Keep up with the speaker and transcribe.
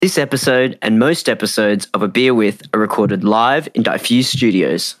This episode and most episodes of A Beer With are recorded live in Diffuse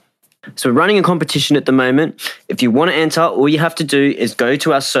Studios. So we're running a competition at the moment. If you want to enter, all you have to do is go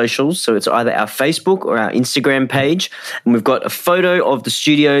to our socials. So it's either our Facebook or our Instagram page. And we've got a photo of the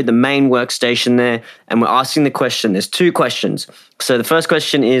studio, the main workstation there. And we're asking the question. There's two questions. So the first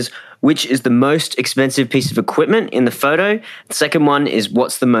question is, which is the most expensive piece of equipment in the photo? The second one is,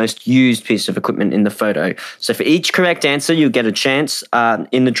 what's the most used piece of equipment in the photo? So for each correct answer, you'll get a chance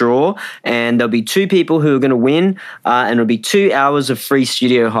in the draw, and there'll be two people who are going to win, and it'll be 2 hours of free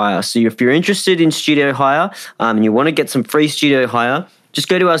studio hire. So if you're interested in studio hire and you want to get some free studio hire, just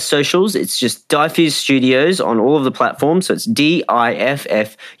go to our socials. It's just Diffuse Studios on all of the platforms. So it's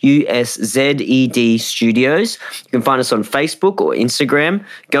DIFFUSZED Studios. You can find us on Facebook or Instagram.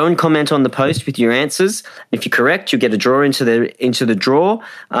 Go and comment on the post with your answers. If you're correct, you'll get a draw into the draw.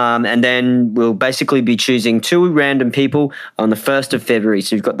 And then we'll basically be choosing two random people on the 1st of February.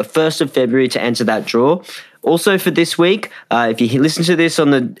 So you've got the 1st of February to enter that draw. Also for this week, if you listen to this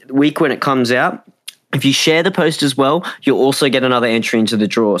on the week when it comes out, if you share the post as well, you'll also get another entry into the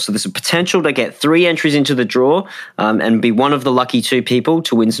draw. So there's a potential to get 3 entries into the draw and be one of the lucky 2 people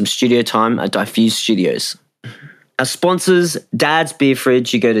to win some studio time at Diffuse Studios. Our sponsors, Dad's Beer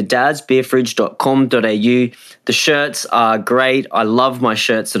Fridge. You go to dadsbeerfridge.com.au. The shirts are great. I love my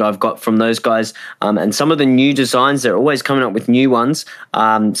shirts that I've got from those guys. And some of the new designs, they're always coming up with new ones.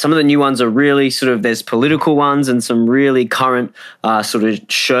 Some of the new ones are really there's political ones and some really current sort of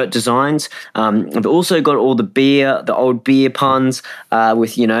shirt designs. I've also got all the old beer puns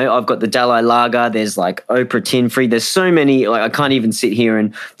with, I've got the Dalai Lager. There's like Oprah Tin Free. There's so many, I can't even sit here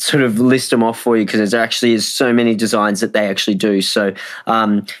and sort of list them off for you because there actually is so many designs that they actually do. So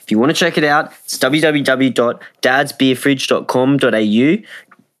if you want to check it out, it's www.dadsbeerfridge.com.au.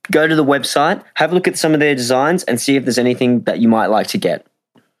 Go to the website, have a look at some of their designs and see if there's anything that you might like to get.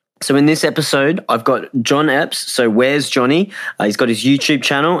 So in this episode, I've got John Epps. So where's Jonny? He's got his YouTube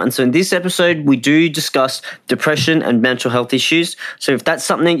channel. And so in this episode, we do discuss depression and mental health issues. So if that's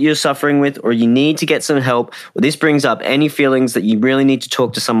something you're suffering with or you need to get some help, or this brings up any feelings that you really need to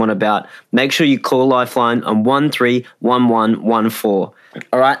talk to someone about, make sure you call Lifeline on 131114.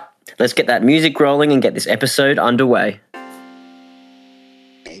 All right, let's get that music rolling and get this episode underway.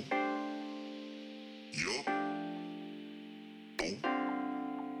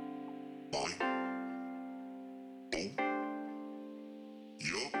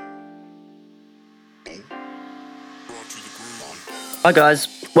 Hi guys,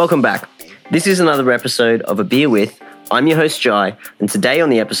 welcome back. This is another episode of A Beer With. I'm your host Jai, and today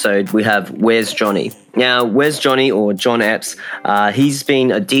on the episode we have Where's Jonny? Now, Where's Jonny, or John Epps? He's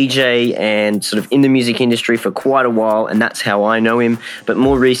been a DJ and sort of in the music industry for quite a while, and that's how I know him. But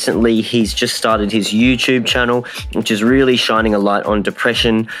more recently, he's just started his YouTube channel, which is really shining a light on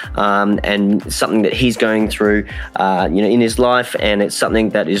depression and something that he's going through, in his life. And it's something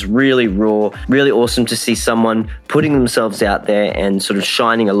that is really raw, really awesome to see someone putting themselves out there and sort of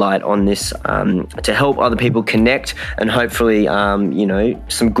shining a light on this to help other people connect, and hopefully,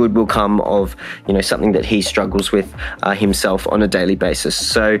 some good will come of, something that he struggles with himself on a daily basis.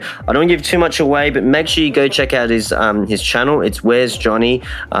 So I don't give too much away, but make sure you go check out his channel. It's Where's Jonny?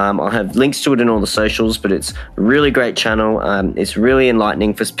 I'll have links to it in all the socials, but it's a really great channel. It's really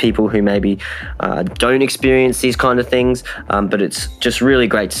enlightening for people who maybe don't experience these kind of things, but it's just really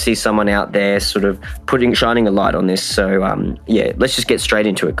great to see someone out there sort of shining a light on this. So let's just get straight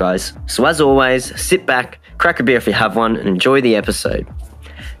into it, guys. So as always, sit back, crack a beer if you have one, and enjoy the episode.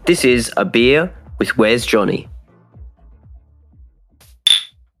 This is A Beer with Where's Jonny.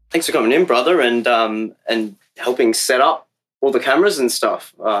 Thanks for coming in, brother, and helping set up all the cameras and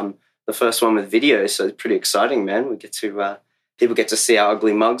stuff. The first one with video, so it's pretty exciting, man. We get to people get to see our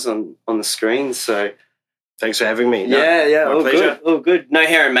ugly mugs on the screen. So thanks for having me. Yeah, all pleasure. Good, all good. No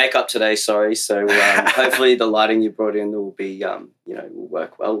hair and makeup today, sorry. So hopefully the lighting you brought in will be will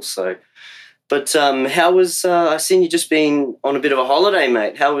work well. So. But how was? I've seen you just been on a bit of a holiday,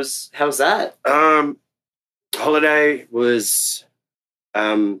 mate. How's that? Holiday was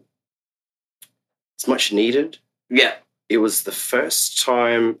it's much needed. Yeah, it was the first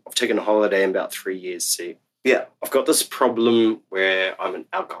time I've taken a holiday in about 3 years. See, yeah, I've got this problem where I'm an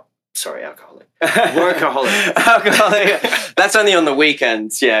alcoholic. Workaholic. Alcoholic. That's only on the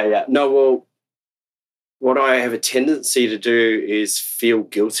weekends. Yeah. No, well. What I have a tendency to do is feel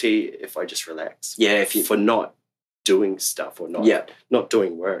guilty if I just relax. Yeah, for not doing stuff or not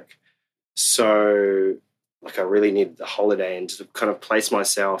doing work. So, I really needed the holiday and to kind of place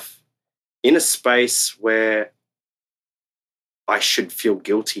myself in a space where I should feel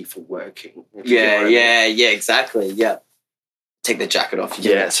guilty for working. Yeah, exactly. Yeah. take the jacket off.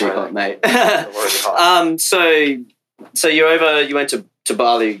 You're getting too hot, mate. Already hot. So you went to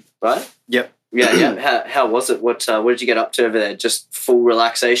Bali, right? Yep. Yeah. How was it? What did you get up to over there? Just full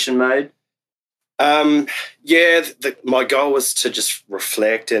relaxation mode? My goal was to just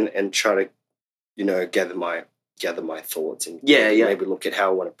reflect and try to, gather my thoughts and maybe look at how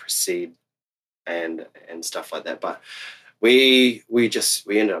I want to proceed and stuff like that. But we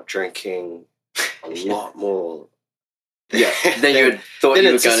ended up drinking a lot more. Than you thought you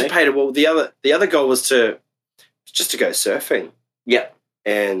were anticipated. Well, the other goal was to go surfing. Yeah.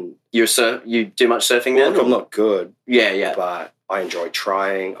 And you do much surfing now? Look, I'm not good. Yeah. But I enjoy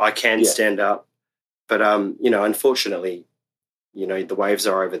trying. I can stand up. But unfortunately, the waves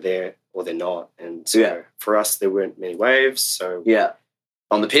are over there or they're not. And so for us there weren't many waves. So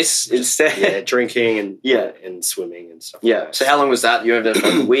on the piss instead. Yeah, drinking and swimming and stuff. Yeah. Like that. So how long was that? You were over there for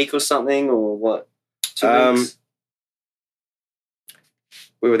like a week or something, or what? 2 weeks?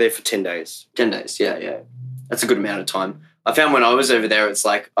 We were there for 10 days. 10 days, yeah. That's a good amount of time. I found when I was over there, it's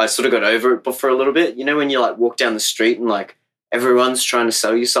like I sort of got over it for a little bit. You know, when you like walk down the street and like everyone's trying to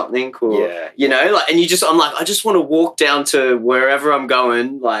sell you something, or and I'm like, I just want to walk down to wherever I'm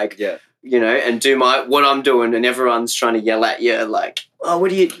going, like, and do what I'm doing, and everyone's trying to yell at you, like, oh,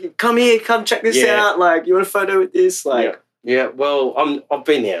 what do you come here, come check this out, like, you want a photo with this, like, Well, I've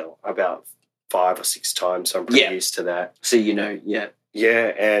been there about 5 or 6 times, so I'm pretty used to that. So and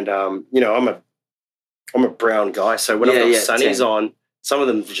I'm a brown guy, so when I've got sunnies on, some of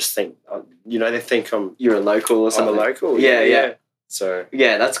them just think, they think you're a local or something. I'm a local. Yeah. So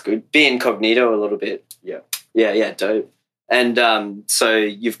that's good. Be incognito a little bit. Yeah, dope. And so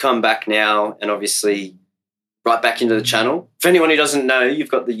you've come back now, and obviously right back into the channel. For anyone who doesn't know, you've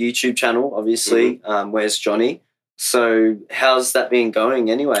got the YouTube channel, obviously. Where's Jonny? So how's that been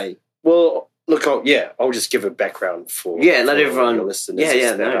going anyway? Well, look, I'll just give a background for let everyone your listeners.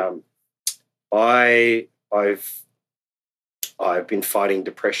 I've been fighting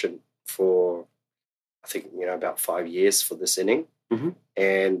depression for, I think, about 5 years for this inning.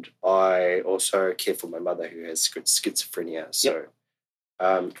 And I also care for my mother who has schizophrenia. So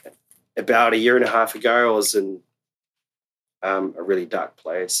about a year and a half ago, I was in a really dark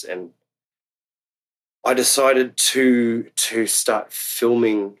place, and I decided to start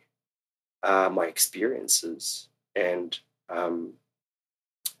filming my experiences, and I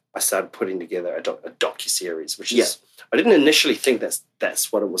started putting together a docuseries, which is, I didn't initially think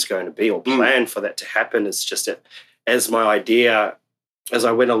that's what it was going to be or plan for that to happen. It's just that as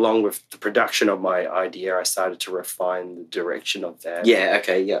I went along with the production of my idea, I started to refine the direction of that.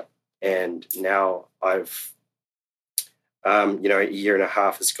 And now I've, a year and a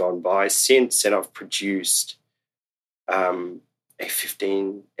half has gone by since, and I've produced a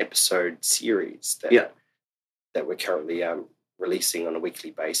 15-episode series that we're currently releasing on a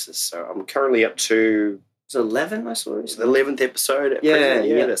weekly basis. So I'm currently up to... It's 11, I saw. It's the 11th episode at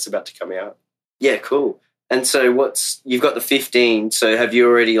present. That's about to come out. Yeah, cool. And so you've got the 15, so have you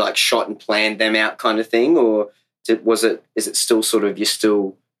already like shot and planned them out kind of thing, or is it still sort of, you're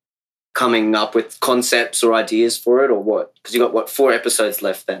still coming up with concepts or ideas for it, or what? Because you've got, 4 episodes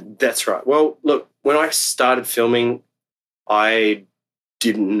left then? That's right. Well, look, when I started filming, I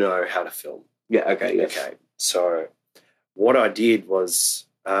didn't know how to film. Okay. So what I did was,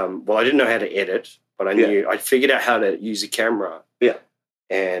 I didn't know how to edit, but I figured out how to use a camera. Yeah.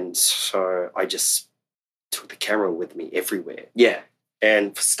 And so I just took the camera with me everywhere. Yeah.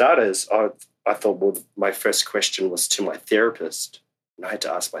 And for starters, I thought, my first question was to my therapist. And I had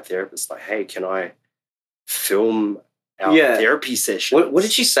to ask my therapist, like, hey, can I film our therapy session? What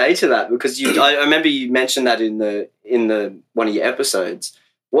did she say to that? Because I remember you mentioned that in the one of your episodes.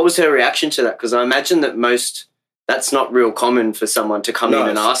 What was her reaction to that? Because I imagine that that's not real common for someone to come in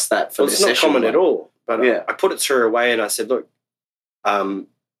and ask that for the session. It's not common at all. But I put it through her way, and I said, look, don't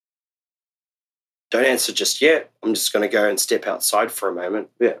answer just yet. I'm just going to go and step outside for a moment.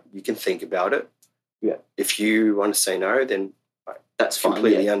 Yeah. You can think about it. Yeah. If you want to say no, then that's fine.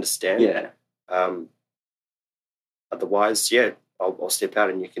 Completely understand. Yeah. Otherwise, I'll step out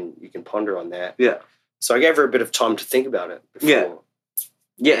and you can ponder on that. Yeah. So I gave her a bit of time to think about it before.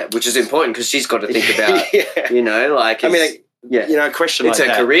 Yeah, which is important because she's got to think about, a question like that.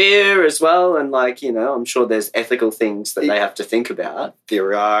 It's her career as well, and I'm sure there's ethical things that they have to think about.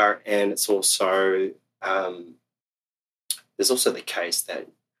 There are, and it's also there's also the case that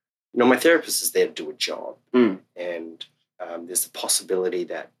my therapist is there to do a job, and there's the possibility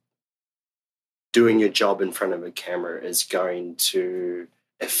that doing your job in front of a camera is going to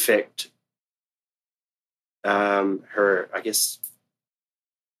affect her, I guess,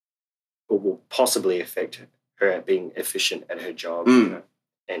 or will possibly affect her at being efficient at her job,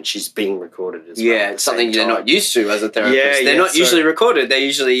 and she's being recorded as well. Yeah, it's something they're not used to as a therapist. They're not usually recorded. They're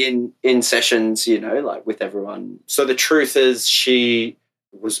usually in sessions, like with everyone. So the truth is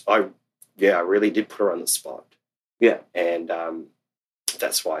I really did put her on the spot. Yeah. And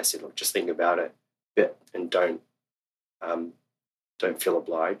that's why I said, look, just think about it. Yeah. And don't feel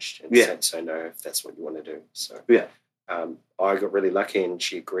obliged and say no if that's what you want to do. So I got really lucky and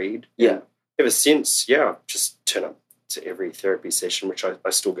she agreed. Yeah. And ever since, I've just turn up to every therapy session, which I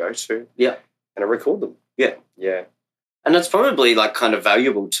still go to. Yeah. And I record them. Yeah. Yeah. And that's probably like kind of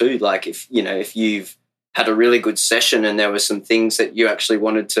valuable too. Like if you've had a really good session and there were some things that you actually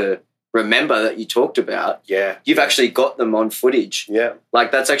wanted to remember that you talked about. Yeah. You've actually got them on footage. Yeah.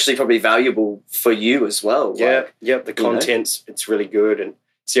 Like that's actually probably valuable for you as well. Yeah. The content's, it's really good. And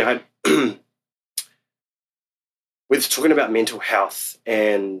see, I had, with talking about mental health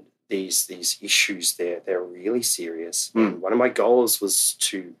and these issues they're really serious. And one of my goals was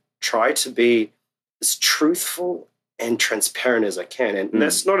to try to be as truthful and transparent as I can. And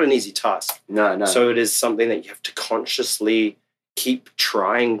that's not an easy task. No. So it is something that you have to consciously keep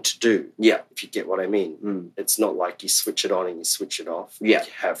trying to do. Yeah. If you get what I mean. It's not like you switch it on and you switch it off. Yeah.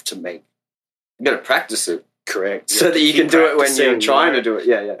 You have to you got to practice it. Correct. So that you can do it when you're trying to do it.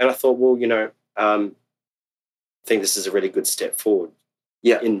 Yeah. And I thought, well, I think this is a really good step forward.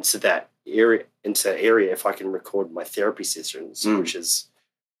 Yeah. Into that area if I can record my therapy sessions, which is,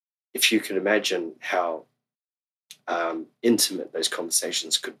 if you can imagine how intimate those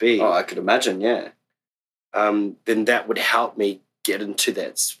conversations could be. Oh, I could imagine, yeah. Then that would help me get into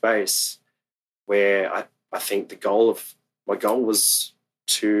that space where I think my goal was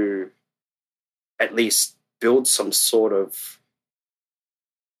to at least build some sort of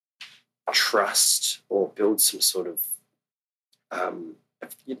trust or build some sort of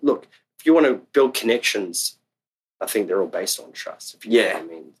if you want to build connections, I think they're all based on trust. If you know what I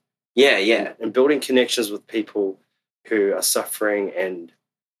mean. Yeah. And building connections with people who are suffering, and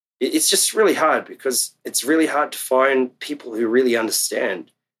it's just really hard because it's really hard to find people who really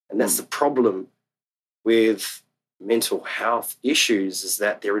understand. And that's the problem with mental health issues, is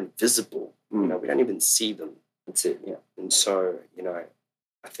that they're invisible. We don't even see them. That's it, yeah. And so,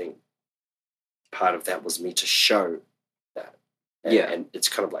 I think part of that was me to show that. And it's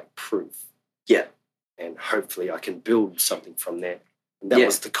kind of like proof. Yeah. And hopefully I can build something from there. And that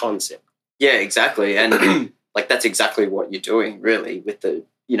was the concept. Yeah, exactly. And like that's exactly what you're doing really with the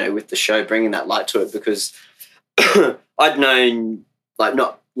show, bringing that light to it, because I'd known, like,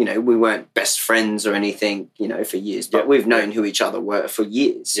 not, we weren't best friends or anything, for years, but we've known who each other were for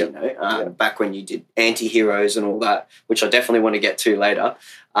years, back when you did Anti-Heroes and all that, which I definitely want to get to later.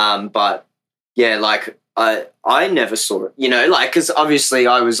 But yeah, like I never saw it, because obviously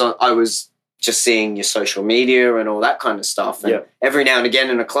I was just seeing your social media and all that kind of stuff. And every now and again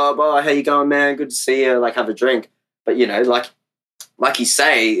in a club, oh, how you going, man? Good to see you. Like, have a drink. But, like you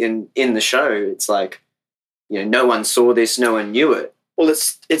say in the show, it's like, no one saw this, no one knew it. Well,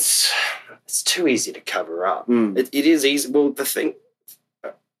 it's too easy to cover up. It is easy. Well, the thing,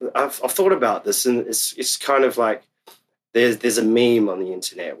 I've thought about this, and it's kind of like there's a meme on the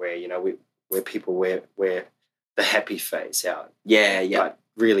internet where, where people wear the happy face out. Yeah. Like,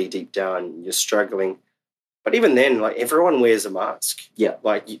 really deep down, you're struggling. But even then, like, everyone wears a mask. Yeah.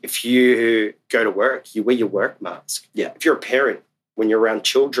 Like, if you go to work, you wear your work mask. Yeah. If you're a parent, when you're around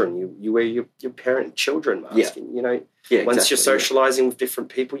children, you wear your parent children mask. Yeah. And, once you're socializing with different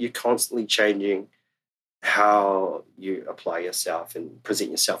people, you're constantly changing how you apply yourself and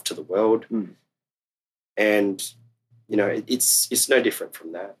present yourself to the world. And, it's no different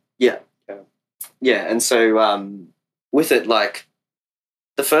from that. Yeah. Yeah. And so with it, like,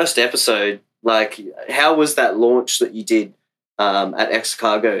 the first episode, like, how was that launch that you did at X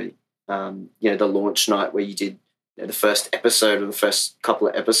Cargo? The launch night where you did the first episode or the first couple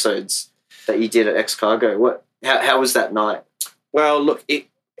of episodes that you did at X Cargo. How was that night? Well, look,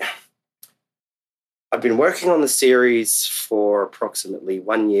 I've been working on the series for approximately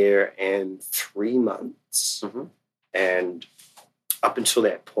 1 year and 3 months, and up until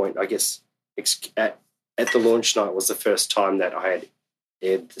that point, I guess at the launch night was the first time that I had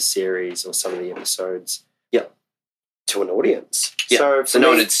aired the series or some of the episodes to an audience. So no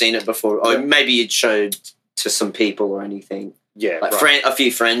one had seen it before. Or maybe you'd showed to some people or anything. Yeah. Like a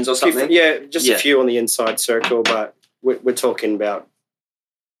few friends or something? A few on the inside circle, but we're talking about,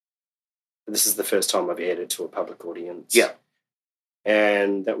 this is the first time I've aired it to a public audience. Yeah.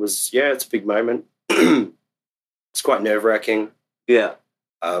 And that was, it's a big moment. It's quite nerve-wracking. Yeah.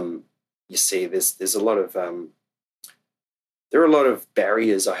 You see, there's a lot of there are a lot of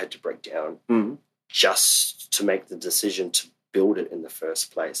barriers I had to break down just to make the decision to build it in the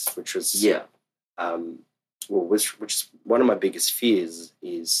first place, which was which is one of my biggest fears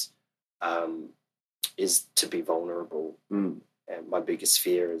is to be vulnerable. And my biggest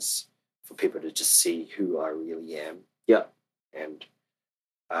fear is for people to just see who I really am. Yeah. And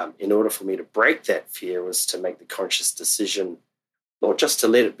in order for me to break that fear was to make the conscious decision, not just to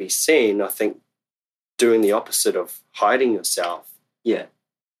let it be seen. I think doing the opposite of hiding yourself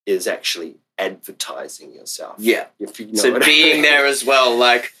is actually advertising yourself. Yeah. If you know so being I mean. there as well,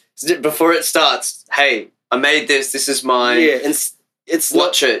 like before it starts, hey, I made this is mine. Yeah, it's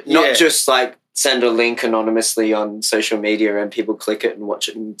watch it, not just like send a link anonymously on social media and people click it and watch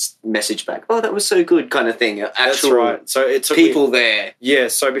it and message back, oh, that was so good kind of thing. Actual That's right. So it took people there. Yeah,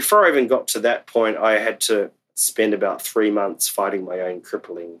 so before I even got to that point, I had to spend about 3 months fighting my own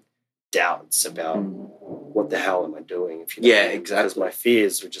crippling doubts about what the hell am I doing? If you know what I mean? Exactly. Because my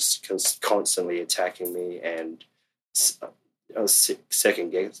fears were just constantly attacking me, and I was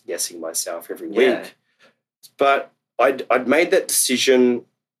second guessing myself every week. But I'd made that decision.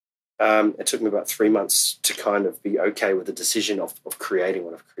 It took me about 3 months to kind of be okay with the decision of creating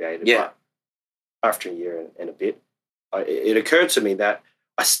what I've created. Yeah. But after a year and a bit, it occurred to me that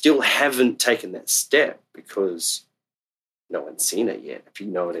I still haven't taken that step because no one's seen it yet, if you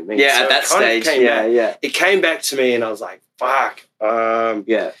know what I mean. Yeah, so at that stage, it came back to me and I was like, fuck. Well,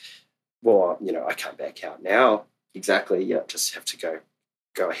 I can't back out now. Exactly, yeah. Just have to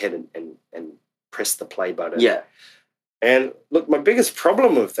go ahead and press the play button. Yeah. And look, my biggest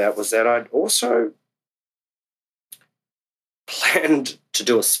problem with that was that I'd also planned to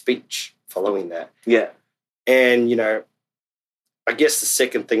do a speech following that. Yeah. And, I guess the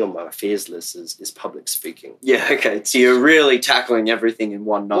second thing on my fears list is public speaking. Yeah, okay. So you're really tackling everything in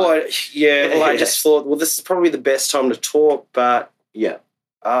one night. Well, I just thought, well, this is probably the best time to talk, but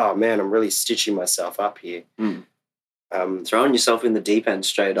oh man, I'm really stitching myself up here. Throwing yourself in the deep end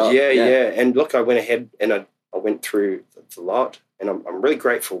straight up. Yeah. And look, I went ahead and I went through the lot, and I'm really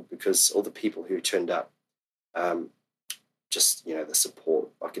grateful because all the people who turned up, just, the support,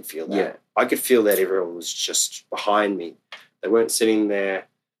 I could feel that. Yeah. I could feel that everyone was just behind me. They weren't sitting there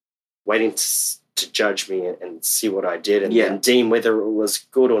waiting to judge me and see what I did and deem whether it was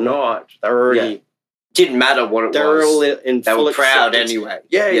good or not. They were already... Didn't matter what it was. They were all in They full were proud acceptance. anyway.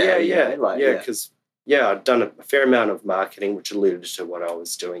 Yeah. Because I'd done a fair amount of marketing, which alluded to what I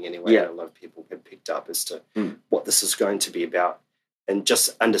was doing anyway. Yeah. And a lot of people had picked up as to what this is going to be about. And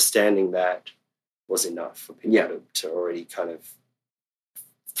just understanding that was enough for people to already kind of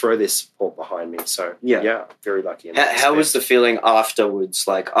throw their support behind me. So, very lucky. How was the feeling afterwards?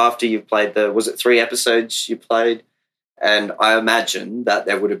 Like, after you've played was it 3 episodes you played? And I imagine that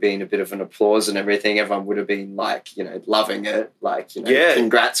there would have been a bit of an applause and everything. Everyone would have been like, loving it, like,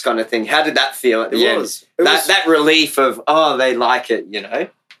 congrats kind of thing. How did that feel at the end? That relief of, oh, they like it,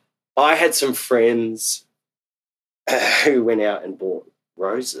 I had some friends who went out and bought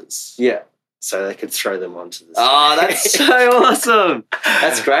roses. Yeah. So they could throw them onto the stage. Oh, that's so awesome.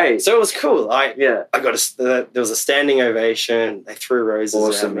 That's great. So it was cool. I got there was a standing ovation. They threw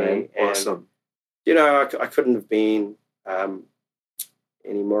roses at me. Man. Awesome. And, I couldn't have been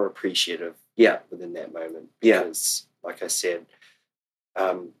any more appreciative within that moment. Because, like I said,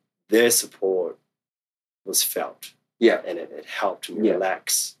 their support was felt. Yeah. And it helped me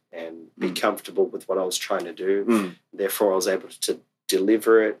relax and be comfortable with what I was trying to do. Therefore, I was able to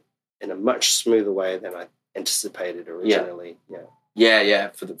deliver it in a much smoother way than I anticipated originally. Yeah.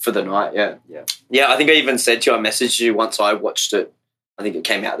 For the night, Yeah, I think I even said to you, I messaged you once I watched it. I think it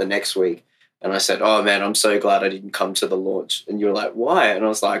came out the next week. And I said, oh, man, I'm so glad I didn't come to the launch. And you were like, why? And I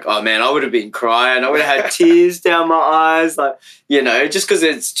was like, oh, man, I would have been crying. I would have had tears down my eyes. Like, just because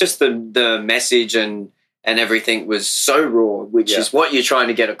it's just the message and everything was so raw, which is what you're trying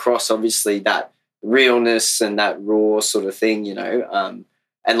to get across, obviously, that realness and that raw sort of thing,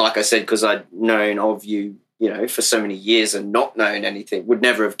 And like I said, because I'd known of you, for so many years and not known anything, would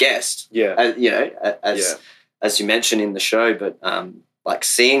never have guessed. Yeah. As you mentioned in the show, but like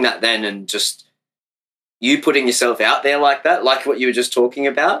seeing that then and just you putting yourself out there like that, like what you were just talking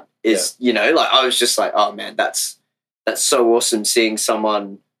about, is like I was just like, oh man, that's so awesome seeing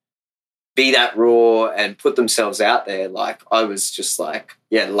someone be that raw and put themselves out there. Like I was just like,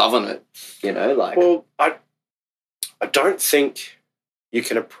 loving it. Like. Well, I don't think you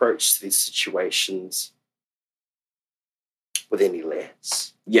can approach these situations with any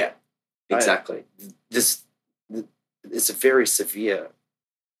less. Yeah, exactly. It's a very severe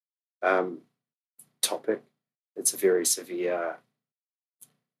topic. It's a very severe.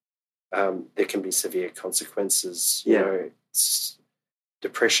 There can be severe consequences. It's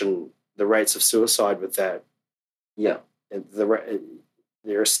depression. the rates of suicide with that. Yeah.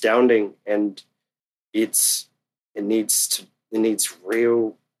 They're astounding, and it needs a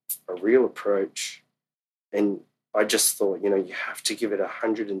real approach. And I just thought, you have to give it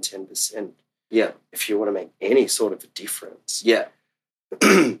 110%. Yeah. If you want to make any sort of a difference. Yeah.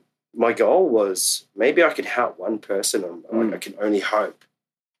 My goal was maybe I could help one person, and I can only hope.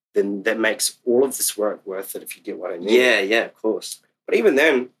 Then that makes all of this work worth it, if you get what I mean. Yeah, of course. But even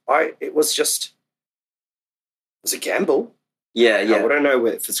then, it was a gamble. Yeah. I don't know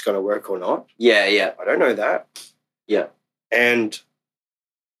if it's going to work or not. Yeah. I don't know that. Yeah. And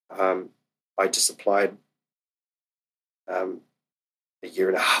I just applied a year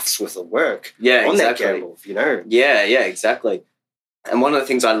and a half's worth of work on that gamble, Yeah, exactly. And one of the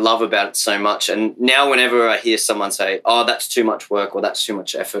things I love about it so much, and now whenever I hear someone say, oh, that's too much work, or that's too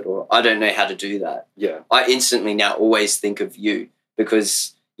much effort, or I don't know how to do that, I instantly now always think of you,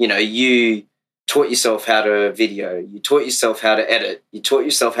 because, you taught yourself how to video, you taught yourself how to edit, you taught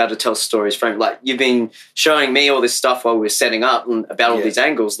yourself how to tell stories from, like, you've been showing me all this stuff while we were setting up and about all these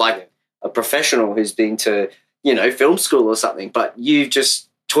angles, like a professional who's been to, film school or something, but you've just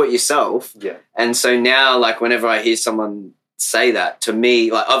taught yourself. Yeah. And so now, like, whenever I hear someone say that to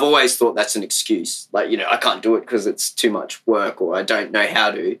me, like, I've always thought that's an excuse. Like, I can't do it because it's too much work, or I don't know how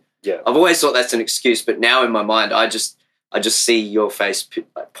to. Yeah. I've always thought that's an excuse, but now in my mind, I just see your face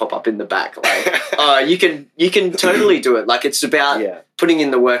pop up in the back. Like, oh, you can totally do it. Like, it's about putting in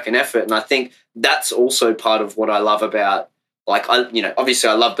the work and effort. And I think that's also part of what I love about, like, obviously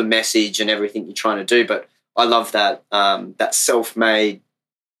I love the message and everything you're trying to do, but I love that, that self-made,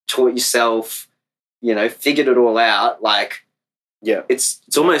 taught yourself, figured it all out. Like, it's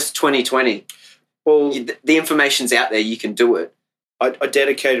almost 2020. Well, the information's out there. You can do it. I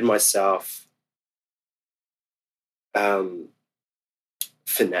dedicated myself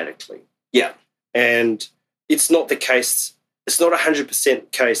fanatically. Yeah. And it's not the case. It's not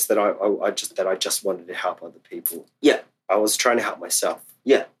 100% case that I just wanted to help other people. Yeah. I was trying to help myself.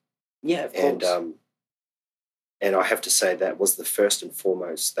 Yeah. Yeah, of course. And I have to say that was the first and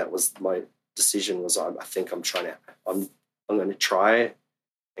foremost. That was my decision. Was I'm going to try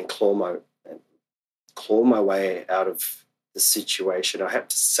and claw my way out of the situation. I have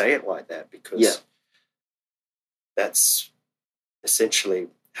to say it like that because that's essentially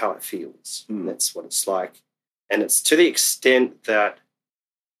how it feels. That's what it's like. And it's to the extent that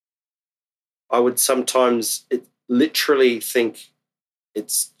I would sometimes literally think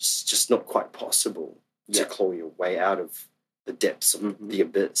it's just not quite possible to claw your way out of the depths of the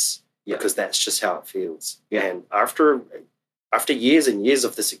abyss, because that's just how it feels. Yeah. And after years and years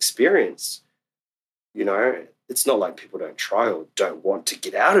of this experience, it's not like people don't try or don't want to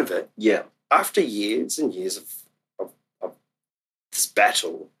get out of it. Yeah. After years and years of this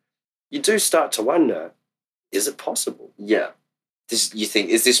battle, you do start to wonder, is it possible? Yeah. You think,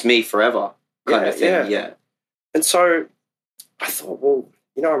 is this me forever? Kind of thing. Yeah. And so I thought, well,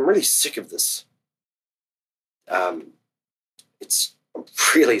 I'm really sick of this. I'm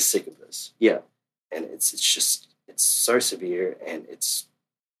really sick of this. Yeah. And it's so severe, and it's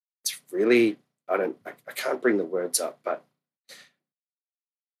really, I can't bring the words up, but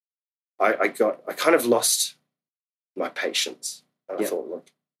I kind of lost my patience. And I thought,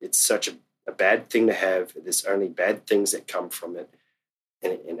 look, it's such a bad thing to have. There's only bad things that come from it.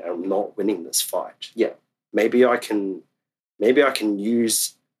 And I'm not winning this fight. Yeah. Maybe I can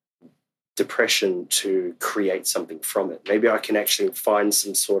use depression to create something from it. Maybe I can actually find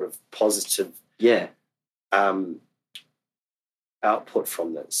some sort of positive output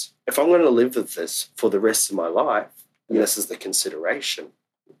from this. If I'm going to live with this for the rest of my life, and this is the consideration,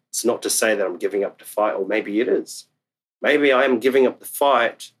 it's not to say that I'm giving up the fight, or maybe it is. Maybe I am giving up the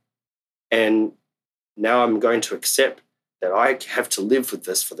fight, and now I'm going to accept that I have to live with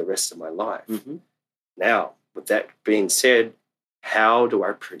this for the rest of my life. Mm-hmm. Now, with that being said, how do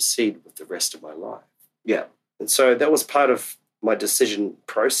I proceed with the rest of my life? Yeah. And so that was part of my decision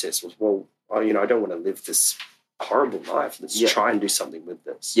process was, well, I don't want to live this horrible life. Let's try and do something with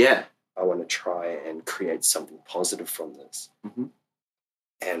this. Yeah. I want to try and create something positive from this. Mm-hmm.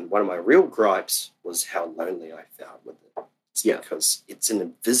 And one of my real gripes was how lonely I felt with it. It's because it's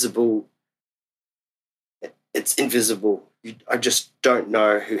invisible. I just don't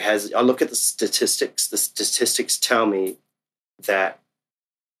know who has it. I look at the statistics. The statistics tell me that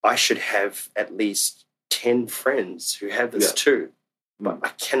I should have at least 10 friends who have this too, but I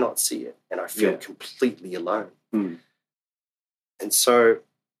cannot see it, and I feel completely alone. Mm. And so,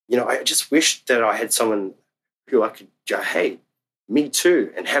 I just wish that I had someone who I could go, hey, me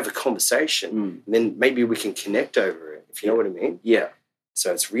too, and have a conversation. And then maybe we can connect over it, if you know what I mean. Yeah.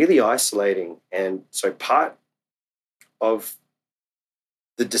 So it's really isolating. And so part of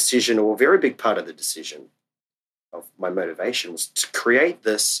the decision, or a very big part of the decision of my motivation, was to create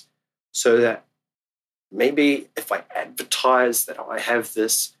this so that maybe if I advertise that I have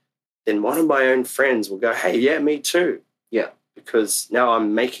this, then one of my own friends will go, hey, yeah, me too. Yeah. Because now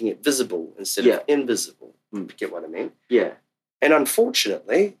I'm making it visible instead of invisible. You get what I mean? Yeah. And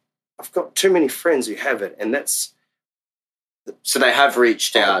unfortunately, I've got too many friends who have it, and that's... So they have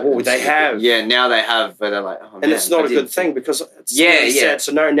reached out. Oh, they have. Yeah, now they have, but they're like, oh, and it's not a good thing, because it's really sad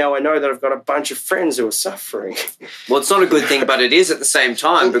to know. Now I know that I've got a bunch of friends who are suffering. Well, it's not a good thing, but it is at the same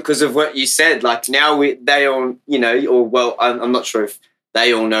time, because of what you said. Like, now they all, I'm not sure if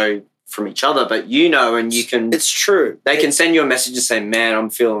they all know from each other, but and you can... It's true. They can send you a message and say, man,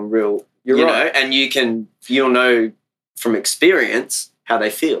 I'm feeling real, you're right. And you'll know from experience how they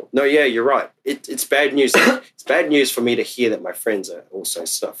feel. No, yeah, you're right. It's bad news. It's bad news for me to hear that my friends are also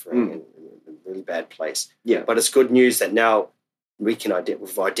suffering in a really bad place. Yeah. But it's good news that now we've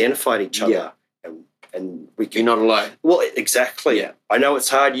identified each other, and we can... You're not alone. Well, exactly. Yeah. I know it's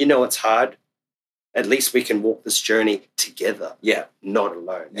hard. You know it's hard. At least we can walk this journey together. Yeah. Not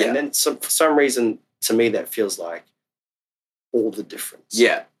alone. Yeah. And then for some reason, to me, that feels like all the difference.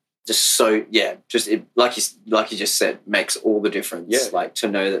 Yeah. Like you just said, makes all the difference. Yeah. Like, to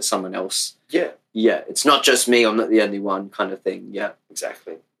know that someone else. Yeah. Yeah. It's not just me. I'm not the only one, kind of thing. Yeah.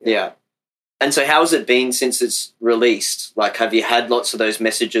 Exactly. Yeah. And so how's it been since it's released? Like, have you had lots of those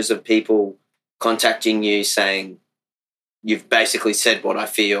messages of people contacting you saying, you've basically said what I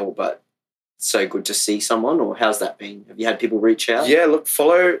feel, but it's so good to see someone? Or how's that been? Have you had people reach out? Yeah, look,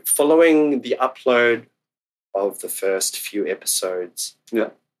 following the upload of the first few episodes,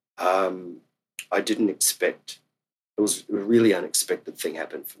 I didn't expect... It was a really unexpected thing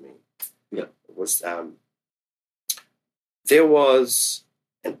happened for me. Yeah. It was... there was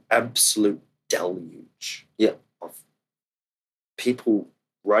an absolute deluge of people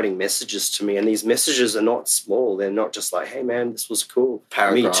writing messages to me, and these messages are not small. They're not just like, hey, man, this was cool.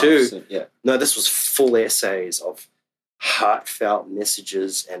 Paragraphs. Me too. Yeah. No, this was full essays of heartfelt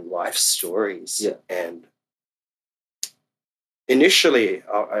messages and life stories. Yeah. And initially,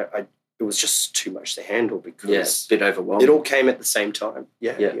 it was just too much to handle, because a bit overwhelming. It all came at the same time.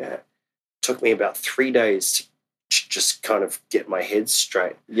 Yeah. It took me about 3 days to just kind of get my head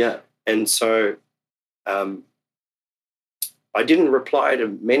straight. Yeah. And so I didn't reply to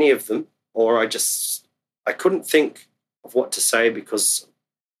many of them, or I couldn't think of what to say, because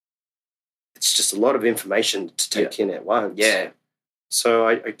it's just a lot of information to take in at once. Yeah. So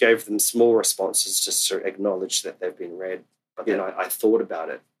I gave them small responses just to acknowledge that they've been read. But then I thought about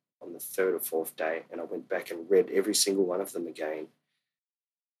it on the third or fourth day, and I went back and read every single one of them again.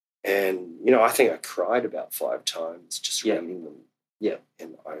 And, I think I cried about 5 times just reading them. Yeah.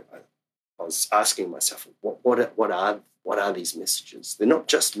 And I was asking myself, what are these messages? They're not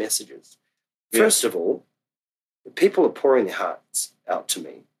just messages. Yeah. First of all, people are pouring their hearts out to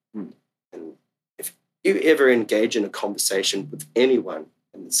me. And if you ever engage in a conversation with anyone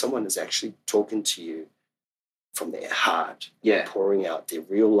and someone is actually talking to you from their heart, pouring out their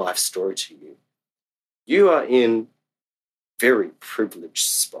real life story to you, you are in very privileged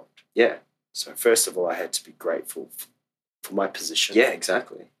spot. Yeah. So first of all, I had to be grateful for my position. Yeah,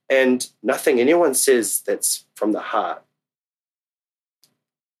 exactly. And nothing anyone says that's from the heart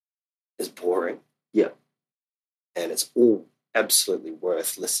is boring. Yeah. And it's all absolutely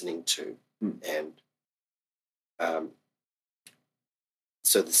worth listening to. And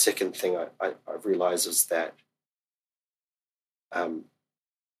so the second thing I realized is that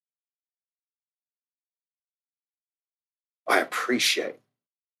I appreciate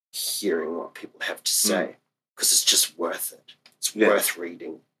hearing what people have to say, because it's just worth it. It's worth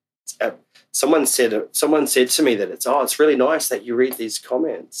reading. Someone said to me that it's really nice that you read these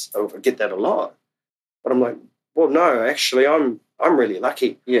comments. I get that a lot, but I'm like, well, no, actually, I'm really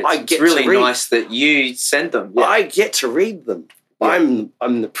lucky. Yeah, it's really nice that you send them. Yeah. I get to read them. Yeah.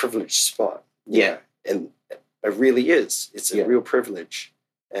 I'm the privileged spot. Yeah, and it really is. It's a real privilege,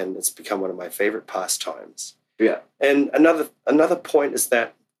 and it's become one of my favorite pastimes. Yeah. And another point is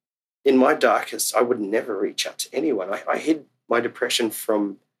that in my darkest, I would never reach out to anyone. I hid my depression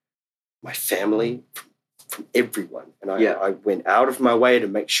from my family, from everyone. And I went out of my way to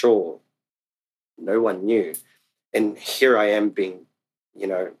make sure no one knew. And here I am being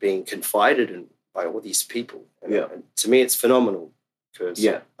confided in by all these people. And to me, it's phenomenal.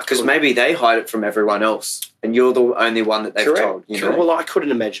 Because maybe they hide it from everyone else and you're the only one that they've told. Well, I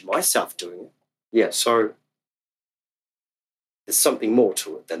couldn't imagine myself doing it. Yeah. So there's something more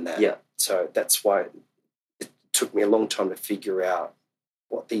to it than that. Yeah. So that's why it took me a long time to figure out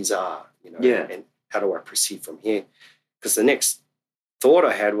what these are, you know, Yeah. and how do I proceed from here? Because the next thought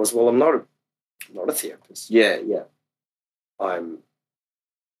I had was, well, I'm not a therapist. Yeah, yeah. I'm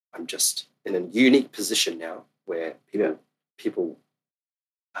just in a unique position now where people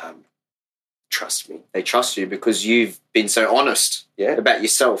trust me. They trust you because you've been so honest about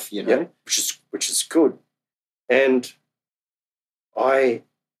yourself, you know. Yeah, which is good. And I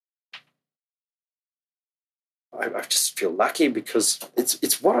just feel lucky because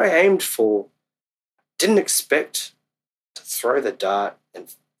it's what I aimed for. Didn't expect to throw the dart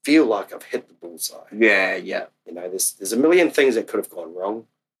and feel like I've hit the bullseye. Yeah, yeah. You know, there's a million things that could have gone wrong.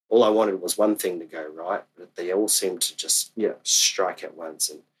 All I wanted was one thing to go right, but they all seemed to just strike at once.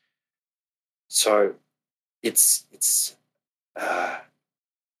 And so it's I'll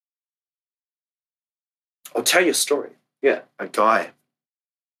tell you a story. Yeah. A guy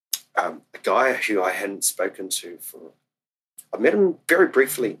who I hadn't spoken to I met him very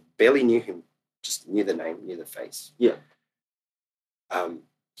briefly, barely knew him, just knew the name, knew the face. Yeah.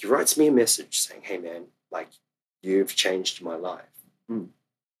 He writes me a message saying, hey man, like, you've changed my life.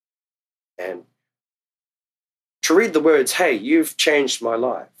 And to read the words, hey, you've changed my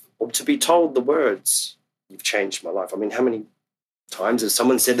life, or to be told the words, you've changed my life. I mean, how many times has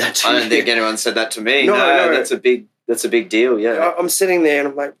someone said that to you? I don't think anyone said that to me. No, that's a big deal, yeah. I'm sitting there and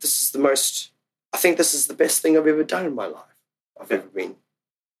I'm like, I think this is the best thing I've ever done in my life. I've ever been.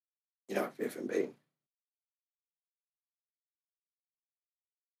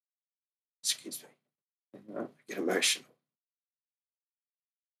 Excuse me. I get emotional.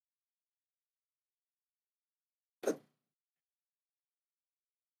 But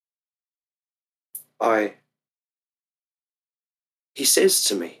he says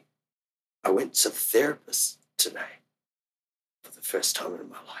to me, I went to the therapist today for the first time in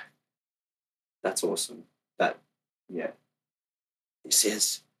my life. That's awesome. He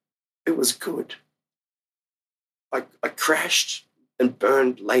says, it was good. I crashed and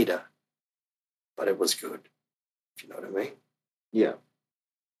burned later, but it was good, if you know what I mean. Yeah.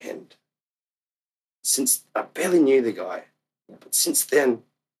 And since I barely knew the guy, but since then,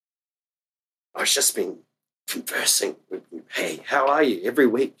 I've just been conversing with him. Hey, how are you? Every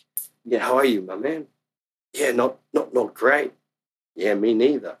week. Yeah, how are you, my man? Yeah, not great. Yeah, me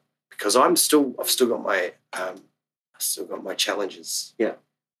neither. Because I've still got my challenges. Yeah.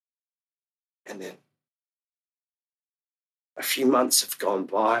 And then a few months have gone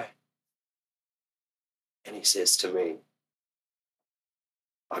by, and he says to me,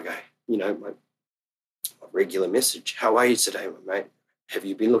 okay, my regular message, how are you today, my mate? Have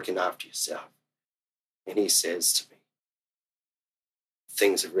you been looking after yourself? And he says to me,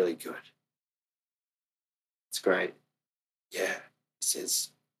 things are really good. It's great. Yeah. He says,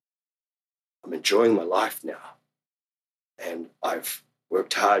 I'm enjoying my life now. And I've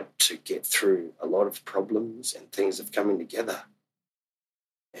worked hard to get through a lot of problems and things are coming together.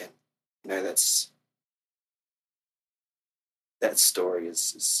 And, that story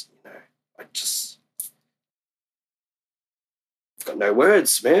is I've got no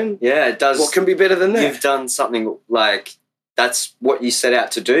words, man. Yeah, it does. What can be better than that? You've done something like that's what you set out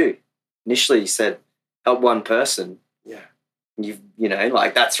to do. Initially, you said help one person. Yeah.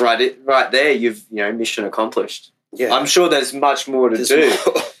 That's right there. You've mission accomplished. Yeah. I'm sure there's much more to do.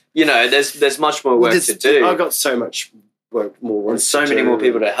 There's much more work to do. I've got so much more work. And so many more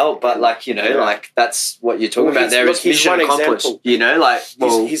people to help, but that's what you're talking about. There is mission accomplished.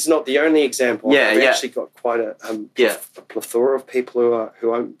 Example. He's not the only example. Yeah, I've actually got quite a plethora of people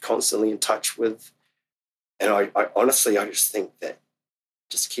who I'm constantly in touch with, and I honestly just think that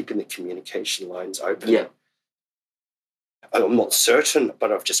just keeping the communication lines open. Yeah. I'm not certain,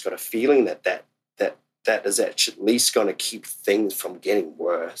 but I've just got a feeling that is at least going to keep things from getting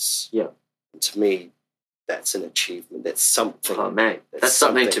worse. Yeah. And to me, that's an achievement. That's something. Oh, man. That's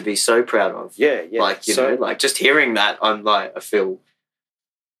something to be so proud of. Yeah, yeah. Just hearing that, I feel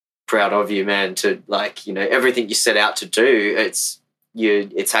proud of you, man, to everything you set out to do, it's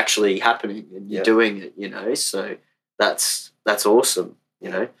actually happening and you're doing it, so that's awesome,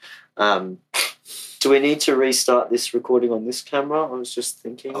 Do we need to restart this recording on this camera? I was just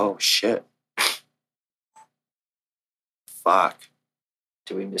thinking. Oh, shit. Fuck.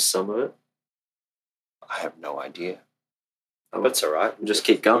 Do we miss some of it? I have no idea. Oh, that's all right. We'll just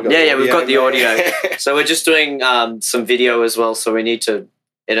keep going. We've got the audio. So we're just doing some video as well, so we need to,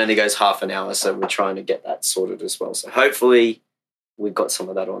 it only goes half an hour, so we're trying to get that sorted as well. So hopefully we've got some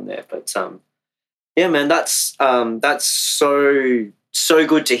of that on there. But yeah, man, that's so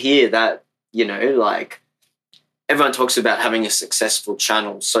good to hear that, everyone talks about having a successful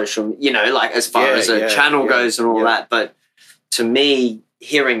channel, social, as far as a channel goes and all that. But to me,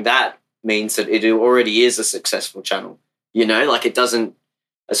 hearing that means that it already is a successful channel. You know, like it doesn't,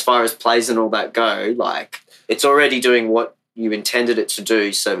 as far as plays and all that go, like it's already doing what you intended it to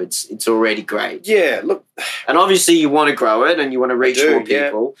do, so it's already great. Yeah, look, and obviously you want to grow it and you want to reach more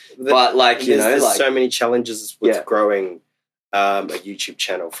people, but like there's like so many challenges with growing a YouTube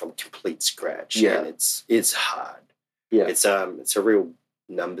channel from complete scratch. Yeah, and it's hard. Yeah, it's a real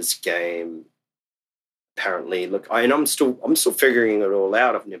numbers game. Apparently, look, I'm still figuring it all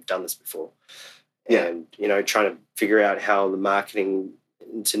out. I've never done this before, and trying to figure out how the marketing.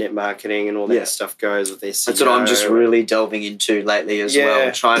 Internet marketing and all that stuff goes with SEO. That's what I'm just really delving into lately as well,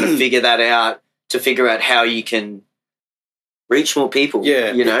 trying to figure that out, to figure out how you can reach more people.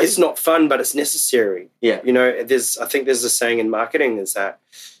 Yeah, it's not fun, but it's necessary. Yeah, I think there's a saying in marketing is that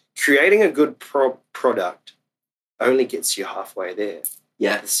creating a good product only gets you halfway there.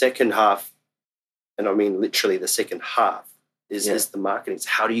 Yeah, the second half, and I mean literally the second half, is the marketing. It's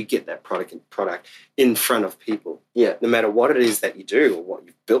how do you get that product in front of people? Yeah. No matter what it is that you do or what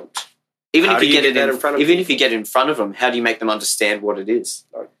you've built. Even if you get it in front of even if you get in front of them, how do you make them understand what it is?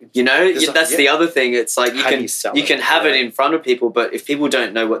 That's the other thing. It's like you can have it in front of people, but if people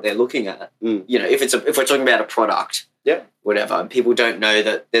don't know what they're looking at, if we're talking about a product, whatever, and people don't know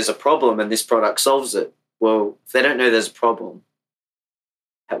that there's a problem and this product solves it, well, if they don't know there's a problem,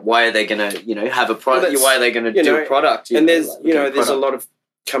 why are they going to, have a product? Why are they going to do a product? And there's a lot of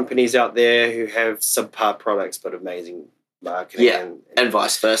companies out there who have subpar products but amazing marketing. And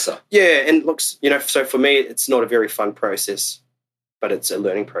vice versa. Yeah, and looks, so for me, it's not a very fun process, but it's a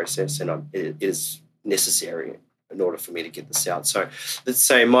learning process, and it is necessary in order for me to get this out. So let's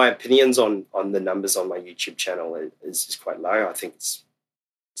say my opinions on the numbers on my YouTube channel is quite low. I think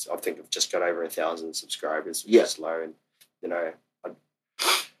I've just got over 1,000 subscribers, which is low, and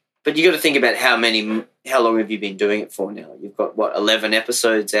But you got to think about how long have you been doing it for now? You've got, 11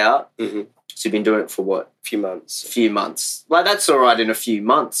 episodes out? Mm-hmm. So you've been doing it for what? A few months. A few months. Like, that's all right in a few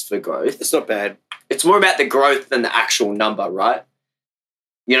months for growth. It's not bad. It's more about the growth than the actual number, right?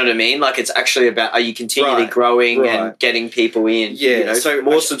 You know what I mean? Like, it's actually about, are you continually growing and getting people in? Yeah. So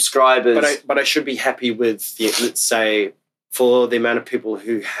more subscribers. But I should be happy with, let's say, for the amount of people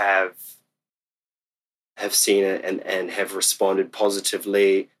who have seen it and have responded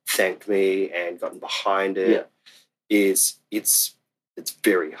positively, thanked me, and gotten behind it. It's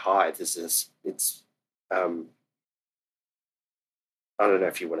very high. I don't know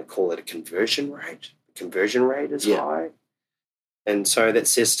if you want to call it a conversion rate. The conversion rate is high, and so that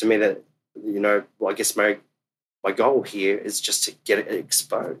says to me that I guess my goal here is just to get it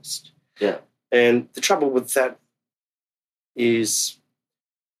exposed. Yeah, and the trouble with that is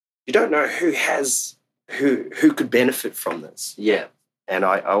you don't know who could benefit from this. Yeah. And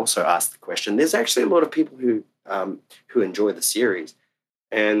I also asked the question, there's actually a lot of people who enjoy the series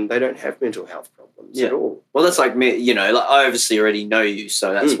and they don't have mental health problems at all. Well, that's like me, like I obviously already know you,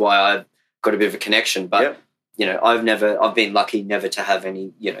 so that's why I've got a bit of a connection. But, I've been lucky never to have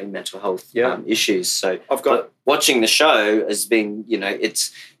any, mental health issues. So watching the show has been,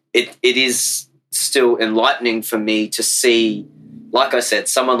 it is still enlightening for me to see, like I said,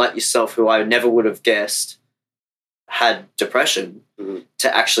 someone like yourself who I never would have guessed had depression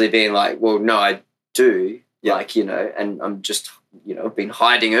to actually being like, well, no, I do. Like, and I'm just, I've been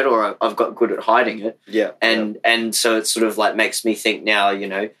hiding it, or I've got good at hiding it. Yeah. And so it sort of like makes me think now,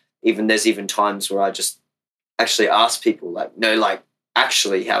 there's even times where I just actually ask people like, no, like,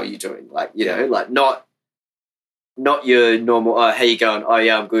 actually, how are you doing? Like, like not your normal, oh, how you going? Oh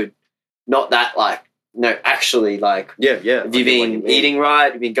yeah, I'm good. Not that, like, no, actually, like, have you been eating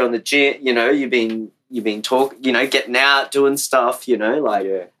right? You've been going to the gym, you've been talking, getting out, doing stuff,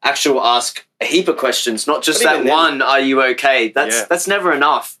 actual ask a heap of questions, not just that one, are you okay? That's never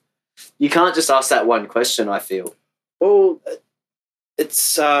enough. You can't just ask that one question, I feel. Well,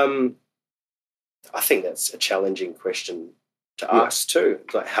 it's, I think that's a challenging question to ask too.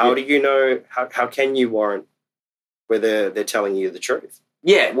 Like, how do you know, how can you warrant whether they're telling you the truth?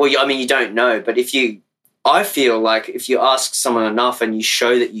 Yeah, well, I mean, you don't know, but I feel like if you ask someone enough and you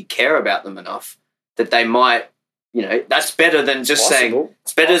show that you care about them enough, that they might, that's better than just saying,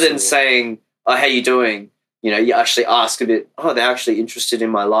 it's better than saying, oh, how you doing? You actually ask a bit, oh, they're actually interested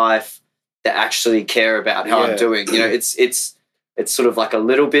in my life. They actually care about how I'm doing. It's sort of like a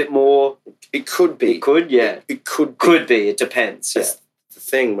little bit more. It could be. It could, yeah. It could be. Could be. It depends. That's the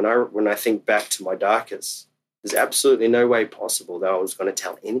thing. When I think back to my darkest, there's absolutely no way possible that I was going to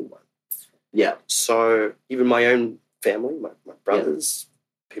tell anyone. Yeah. So even my own family, my brothers,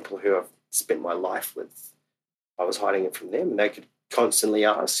 people who I've spent my life with, I was hiding it from them, and they could constantly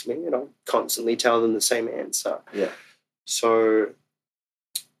ask me, and I'll constantly tell them the same answer. Yeah. So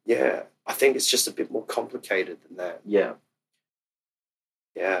Yeah, I think it's just a bit more complicated than that. Yeah.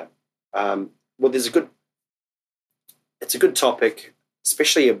 Yeah. Well, it's a good topic,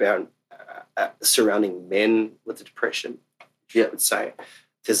 especially about surrounding men with the depression. Yeah. I would say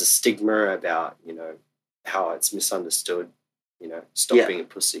there's a stigma about, how it's misunderstood. Stop being a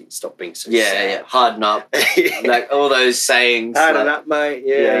pussy, stop being so sad. Yeah, harden up. Like all those sayings. Harden up, mate.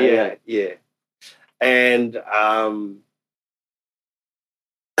 Yeah. And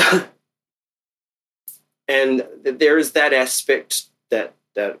and there is that aspect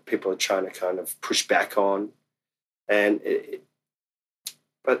that people are trying to kind of push back on, and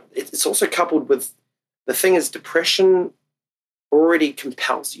but it's also coupled with the thing is depression already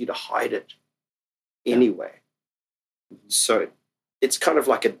compels you to hide it anyway. So it's kind of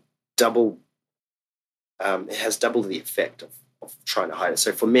like a double. It has double the effect of trying to hide it.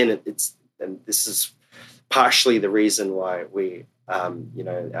 So for men, and this is partially the reason why we,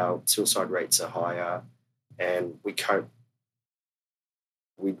 our suicide rates are higher, and we cope.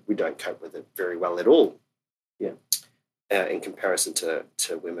 We don't cope with it very well at all. Yeah. In comparison to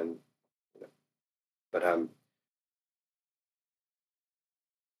women, but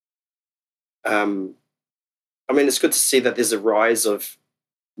I mean, it's good to see that there's a rise of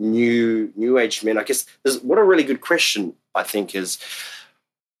new age men. I guess what a really good question, I think, is,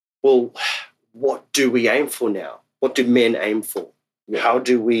 well, what do we aim for now? What do men aim for? Yeah. How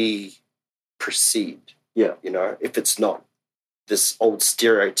do we proceed? Yeah. If it's not this old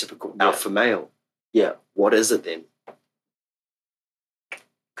stereotypical alpha male, what is it then?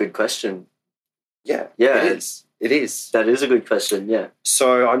 Good question. Yeah, it is. It is. That is a good question. Yeah.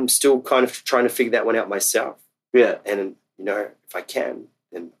 So I'm still kind of trying to figure that one out myself. Yeah. And if I can,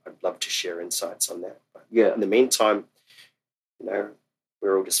 then I'd love to share insights on that. But yeah. In the meantime, we're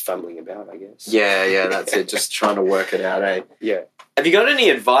all just fumbling about, I guess. Yeah, that's it. Just trying to work it out, eh? Yeah. Have you got any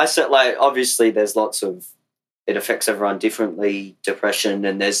advice that, like, obviously there's it affects everyone differently, depression,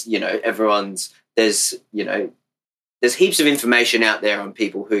 and there's heaps of information out there on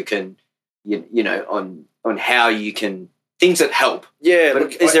people who can, on how you can, things that help. Yeah.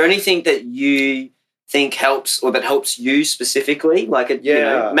 But is there anything that you think helps or that helps you specifically? Like,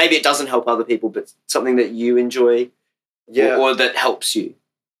 maybe it doesn't help other people, but something that you enjoy or that helps you?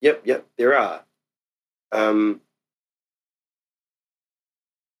 Yep, there are.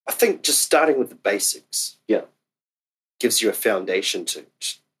 I think just starting with the basics gives you a foundation to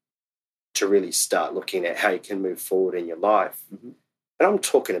really start looking at how you can move forward in your life. Mm-hmm. And I'm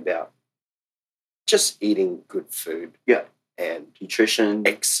talking about just eating good food. Yeah. And nutrition.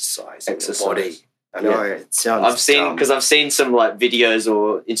 Exercise. Your body. I know it sounds I've seen some like videos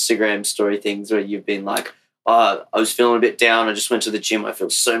or Instagram story things where you've been like, I was feeling a bit down. I just went to the gym. I feel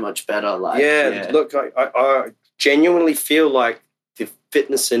so much better. Look, I genuinely feel like the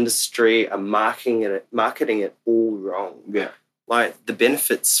fitness industry are marketing it all wrong. Yeah. Like the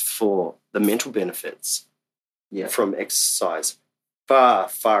benefits for the mental benefits from exercise far,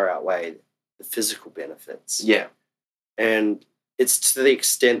 far outweigh the physical benefits. Yeah. And it's to the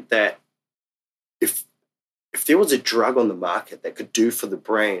extent that if there was a drug on the market that could do for the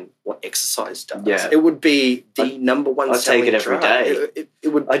brain what exercise does, it would be the number one selling drug. I'd take it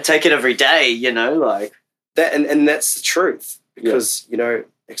every day. I'd take it every day, like that, and that's the truth, because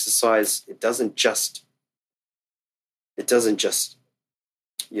exercise it doesn't just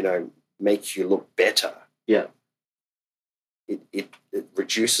make you look better. Yeah, it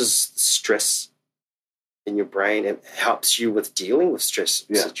reduces the stress in your brain. It helps you with dealing with stress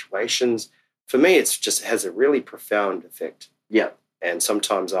situations. For me, it has a really profound effect. Yeah. And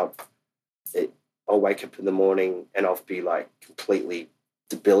sometimes I'll wake up in the morning and I'll be like completely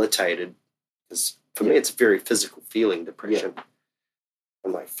debilitated, because for me it's a very physical feeling, depression. Yeah.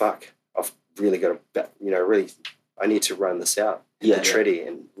 I'm like, fuck, I've really got to, really, I need to run this out in the treadie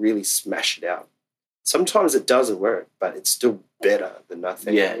and really smash it out. Sometimes it doesn't work, but it's still better than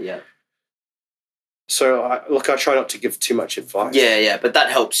nothing. Yeah. So, I try not to give too much advice. Yeah, but that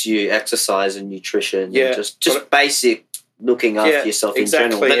helps you, exercise and nutrition. Yeah. And just basic looking after yourself in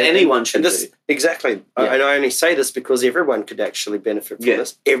general that anyone should do. Exactly. Yeah. And I only say this because everyone could actually benefit from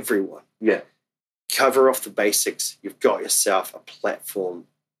this. Everyone. Yeah. Cover off the basics. You've got yourself a platform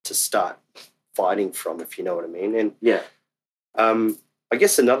to start fighting from, if you know what I mean. And I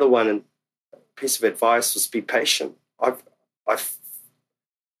guess another piece of advice was be patient. I've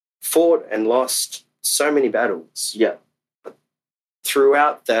fought and lost so many battles. Yeah. But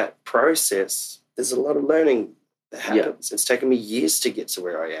throughout that process, there's a lot of learning that happens. Yeah. It's taken me years to get to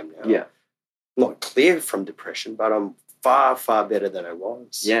where I am now. Yeah. I'm not clear from depression, but I'm far, far better than I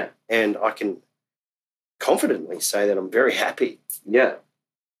was. Yeah. And I can confidently say that I'm very happy. Yeah.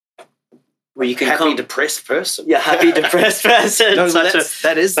 Well, you can happy depressed person. Yeah, happy depressed person. No,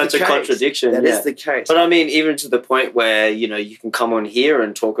 that is such a contradiction. That is the case. But I mean, even to the point where, you know, you can come on here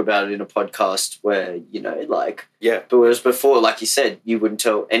and talk about it in a podcast where, you know, like, yeah. But whereas before, like you said, you wouldn't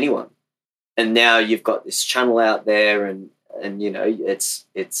tell anyone, and now you've got this channel out there, and you know, it's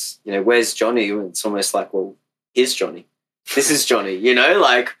you know, where's Jonny? It's almost like, well, here's Jonny. This is Jonny. You know,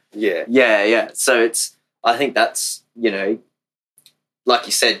 like yeah. So I think that's, you know, like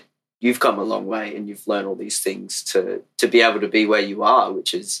you said, you've come a long way and you've learned all these things to be able to be where you are,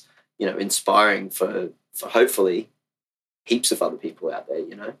 which is, you know, inspiring for hopefully heaps of other people out there,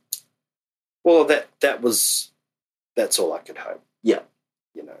 you know. Well, that's all I could hope. Yeah.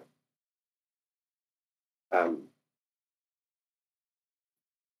 You know.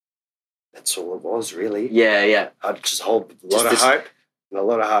 That's all it was, really. Yeah. I just hold a lot of hope and a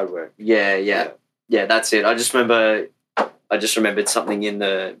lot of hard work. Yeah, that's it. I just remembered something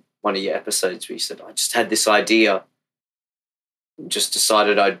in one of your episodes where you said, I just had this idea, just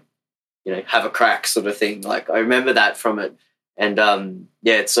decided I'd, you know, have a crack sort of thing. Like, I remember that from it. And,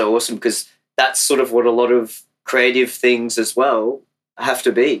 yeah, it's so awesome because that's sort of what a lot of creative things as well have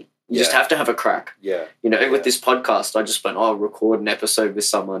to be. You just have to have a crack. Yeah. You know, with this podcast, I just went, I'll record an episode with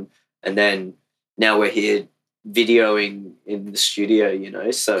someone, and then now we're here videoing in the studio, you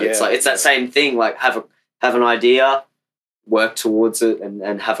know. So it's like, it's that same thing, like have an idea, work towards it,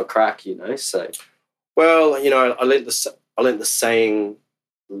 and have a crack, you know. So, well, you know, I learned the saying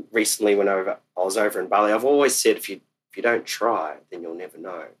recently when I was over in Bali. I've always said, if you don't try, then you'll never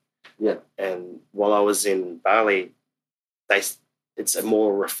know. Yeah. And while I was in Bali, it's a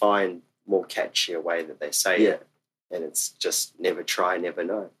more refined, more catchier way that they say it. And it's just never try, never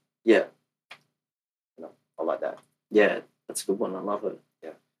know. Yeah. You know, I like that. Yeah, that's a good one. I love it.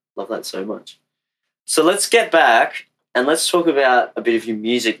 Yeah. Love that so much. So let's get back and let's talk about a bit of your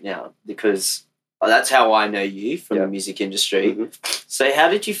music now, because that's how I know you from the music industry. Mm-hmm. So how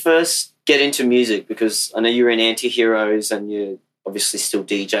did you first get into music? Because I know you were in Anti-Heroes and you're obviously still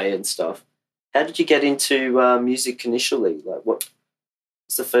DJ and stuff. How did you get into music initially? Like, what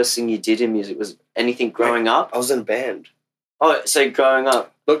was the first thing you did in music? Was anything growing up? I was in a band. Oh, so growing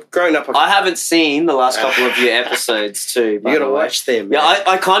up. Look, growing up, I haven't seen the last couple of your episodes too. You got to watch them. Man. Yeah,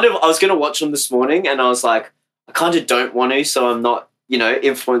 I was going to watch them this morning, and I was like, I kind of don't want to, so I'm not, you know,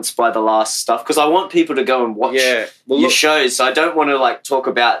 influenced by the last stuff, because I want people to go and watch your shows. So I don't want to like talk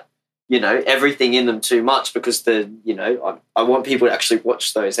about, you know, everything in them too much, because I want people to actually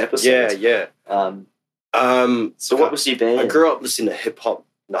watch those episodes. Yeah. So what was your band? I grew up listening to hip hop,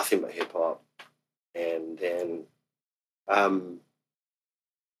 nothing but hip hop, and then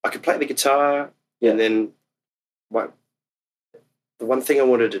I could play the guitar, and then the one thing I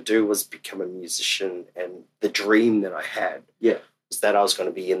wanted to do was become a musician, and the dream that I had was that I was going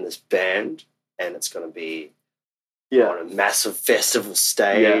to be in this band, and it's going to be on a massive festival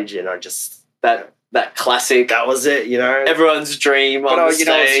stage, and I just that classic. That was it, you know. Everyone's dream on the stage.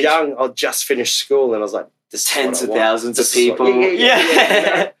 I was young. I just finished school, and I was like, "This tens of thousands of people."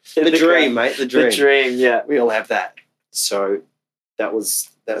 Yeah. The dream, mate. The dream. The dream. Yeah, we all have that. So that was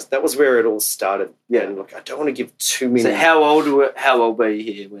where it all started. Yeah. And look, I don't want to give too many. So how old were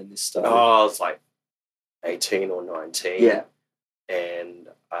you here when this started? Oh, I was like 18 or 19. Yeah. And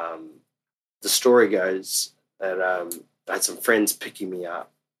the story goes that I had some friends picking me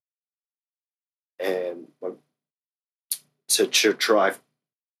up, and to drive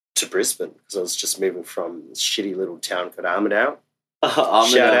to Brisbane, because I was just moving from this shitty little town called Armidale.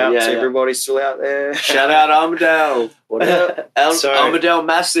 Shout out to everybody still out there. Shout out Armidale. What up? Armidale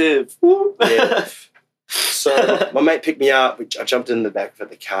massive. Yeah. So my mate picked me up. I jumped in the back of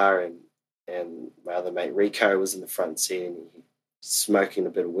the car, and my other mate Rico was in the front seat, and he was smoking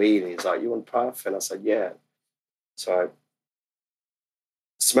a bit of weed, and he's like, "You want a puff?" And I said, "Yeah." So I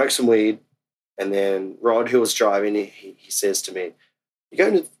smoked some weed, and then Rod, who was driving, he says to me, "Are you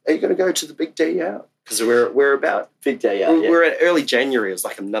going to go to the big day out?" Because we're about big day out. We're at early January. It was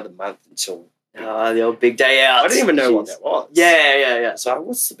like another month until the old big day out. I didn't even know what that was. Yeah. So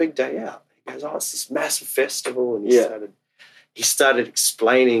what's the big day out? He goes, "Oh, it's this massive festival," and he started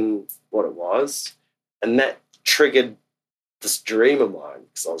explaining what it was, and that triggered this dream of mine,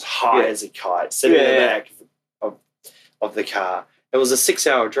 because I was high as a kite, sitting in the back of the car. It was a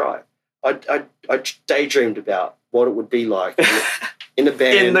 6-hour drive. I daydreamed about what it would be like in a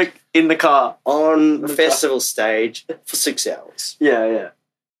band, in the car, on a festival stage for 6 hours. Yeah.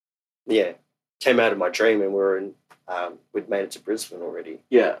 Came out of my dream, and we'd made it to Brisbane already.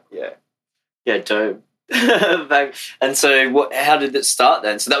 Yeah, dope. And so, how did it start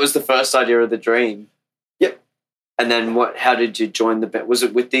then? So that was the first idea of the dream. Yep. And then what? How did you join the band? Was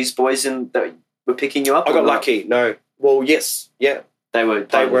it with these boys that were picking you up? I got lucky. No. Well, yes. Yeah. They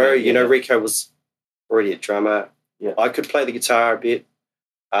were. You know, Rico was already a drummer. Yeah. I could play the guitar a bit.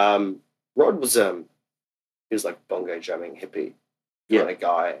 Rod was he was like bongo drumming hippie kind of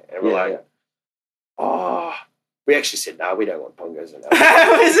guy. And we're oh, we actually said, no, we don't want bongos in our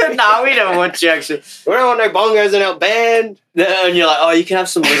band. We said, no, we don't want you actually. We don't want no bongos in our band. And you're like, oh, you can have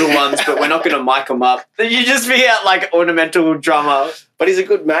some little ones, but we're not going to mic them up. You just be out like ornamental drummer. But he's a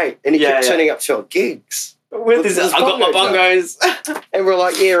good mate, and he kept turning up to our gigs. With his, I've got my bongos. And we're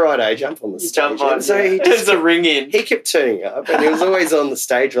like, yeah, righto, jump on the stage. Jump on. So There's a ring in. He kept turning up, and he was always on the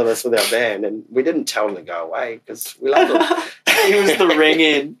stage with us with our band, and we didn't tell him to go away because we loved him. He was the ring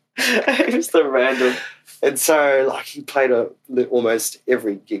in. He was the random. And so, like, he played almost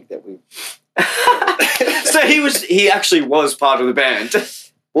every gig that we... So he actually was part of the band.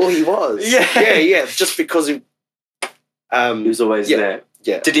 Well, he was. Yeah. Just because he was always there.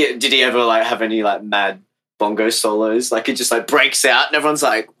 Yeah. Did he ever like have any like mad bongo solos? Like he just like breaks out and everyone's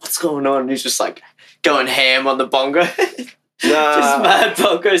like, "What's going on?" And he's just like going ham on the bongo. Just mad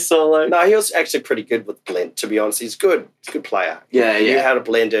bongo solo. No, he was actually pretty good with blend. To be honest, he's good. He's a good player. Yeah, he knew how to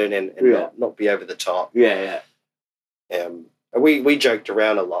blend in and not be over the top. Yeah. We joked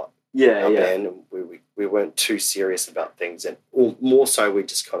around a lot. Yeah. Band, and we weren't too serious about things, and more so we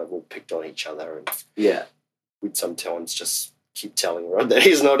just kind of all picked on each other, and we'd sometimes just keep telling Rod that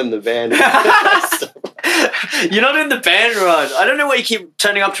he's not in the band. You're not in the band, Rod. I don't know why you keep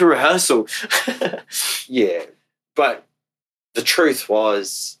turning up to rehearsal. Yeah, but the truth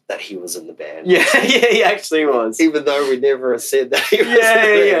was that he was in the band. Yeah, he actually was. Even though we never said that he was in the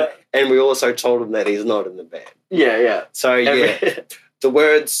band. Yeah. And we also told him that he's not in the band. Yeah. So, the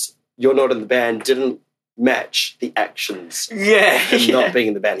words, "you're not in the band," didn't match the actions. Not being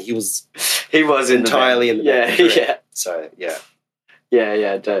in the band. He was entirely in the band. Yeah. So, yeah.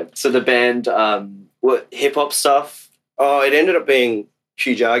 Yeah, dope. So the band, what, hip-hop stuff? Oh, it ended up being a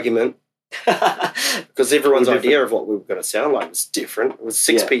huge argument. Because everyone's idea of what we were going to sound like was different. It was a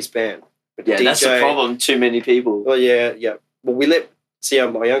six-piece band. Yeah, DJ, that's the problem. Too many people. Well, yeah. Well,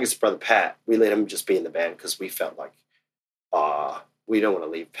 my youngest brother, Pat, we let him just be in the band because we felt like, we don't want to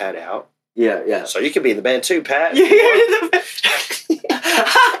leave Pat out. Yeah. So you can be in the band too, Pat.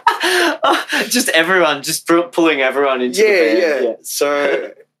 Just everyone, just pulling everyone into the band. Yeah.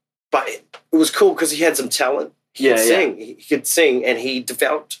 So, but it was cool because he had some talent. He could sing. He could sing, and he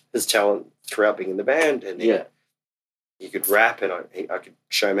developed his talent throughout being in the band. And he could rap, and I could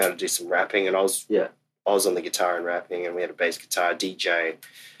show him how to do some rapping. And I was on the guitar and rapping, and we had a bass guitar DJ,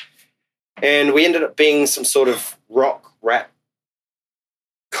 and we ended up being some sort of rock rap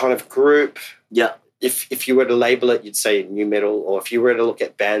kind of group. Yeah. If you were to label it, you'd say new metal, or if you were to look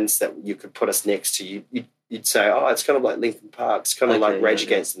at bands that you could put us next to, you'd say, oh, it's kind of like Linkin Park. It's kind of like Rage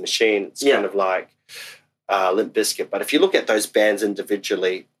Against the Machine. It's kind of like Limp Bizkit. But if you look at those bands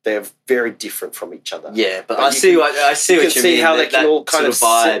individually, they're very different from each other. Yeah, but I see what you mean. See how they can all kind of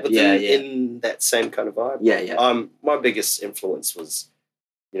vibe. Sit in that same kind of vibe. Yeah. My biggest influence was,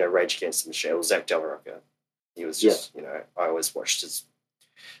 Rage Against the Machine. It was Zach Del Rocca. He was just, I always watched his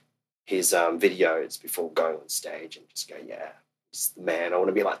videos before going on stage and just go, he's the man. I want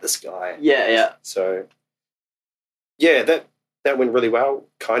to be like this guy. Yeah. So, that went really well,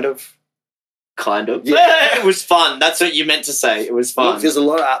 kind of. Yeah. It was fun. That's what you meant to say. It was fun. Look, there's a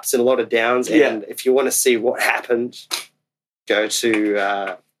lot of ups and a lot of downs, and if you want to see what happened, go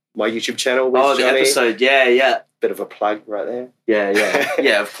to my YouTube channel with Jonny. The episode. Yeah. Bit of a plug right there. Yeah.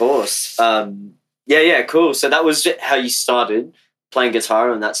 Yeah, of course. Cool. So that was how you started playing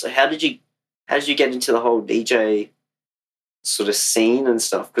guitar and that. So how did you get into the whole DJ sort of scene and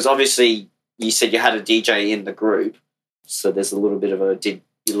stuff? Because obviously you said you had a DJ in the group, so there's a little bit of did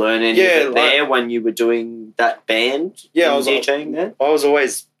you learn any of it there when you were doing that band? Yeah, I was DJing there. I was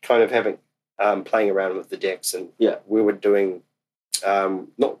always kind of having playing around with the decks, and we were doing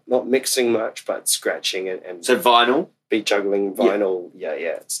not mixing much, but scratching and so vinyl, beat juggling, vinyl,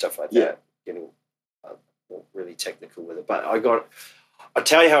 stuff like that. Getting really technical with it, but I'll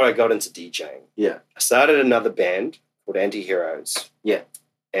tell you how I got into DJing. I started another band called Anti-Heroes.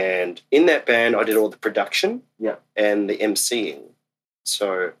 And in that band I did all the production and the MCing.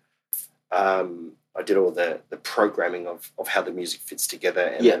 So I did all the programming of how the music fits together,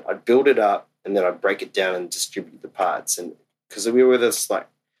 and then I'd build it up, and then I'd break it down and distribute the parts. And because we were this like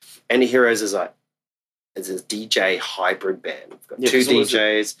Anti-Heroes is a DJ hybrid band. We've got two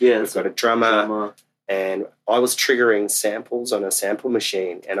DJs, we've got a drummer. And I was triggering samples on a sample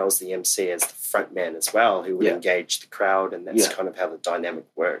machine, and I was the MC as the front man as well, who would engage the crowd, and that's kind of how the dynamic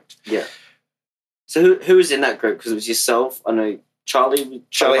worked. So who was in that group? Because it was yourself. I know Charlie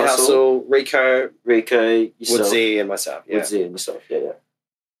Hustle, Rico, yourself, Woodsy, and myself. Yeah. Woodsy and yourself.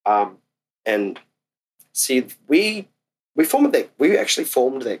 Yeah. And see, we actually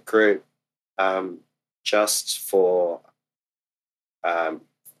formed that group just for kind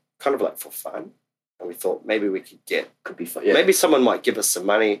of like for fun. And we thought maybe we could be fun. Yeah. Maybe someone might give us some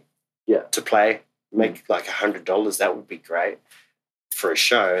money to play, make like $100. That would be great for a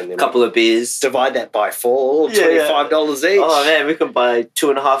show. And then a couple of beers. Divide that by 4, $25 each. Oh, man, we can buy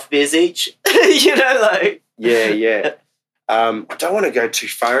 2.5 beers each. You know, like... Yeah. I don't want to go too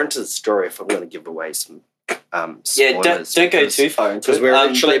far into the story if I'm going to give away some spoilers. Don't go too far into it. Because we're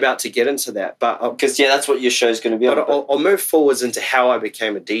actually about to get into that. But because, that's what your show's going to be on. But I'll move forwards into how I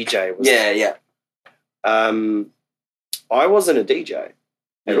became a DJ. I wasn't a DJ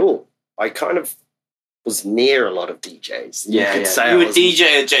at all. I kind of was near a lot of DJs. You were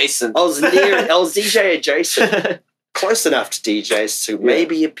DJ adjacent. I was DJ adjacent. Close enough to DJs to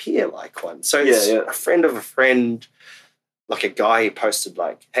maybe appear like one. So it's a friend of a friend, like a guy who posted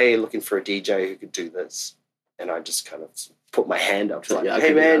like, hey, looking for a DJ who could do this. And I just kind of put my hand up like,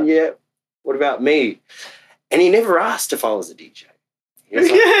 hey, man, what about me? And he never asked if I was a DJ. He was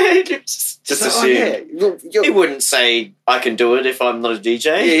like, just assume. He wouldn't say, I can do it if I'm not a DJ.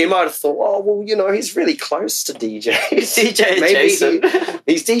 Yeah, he might have thought, oh, well, he's really close to DJ. He's DJ adjacent.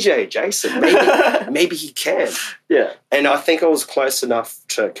 He's DJ adjacent. Maybe he can. Yeah. And I think I was close enough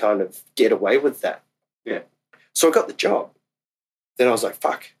to kind of get away with that. Yeah. So I got the job. Then I was like,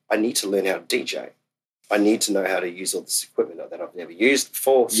 fuck, I need to learn how to DJ. I need to know how to use all this equipment that I've never used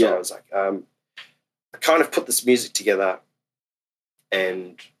before. So I was like, I kind of put this music together,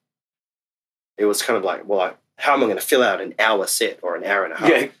 and it was kind of like, well, how am I going to fill out an hour set or an hour and a half?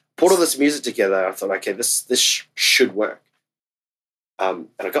 Yeah. Put all this music together. I thought, okay, this should work. And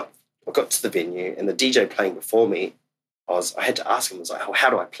I got to the venue, and the DJ playing before me, I had to ask him, I was like, how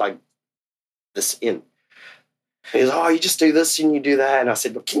do I plug this in? He goes, oh, you just do this and you do that. And I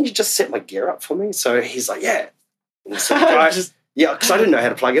said, well, can you just set my gear up for me? So he's like, yeah. And so because I didn't know how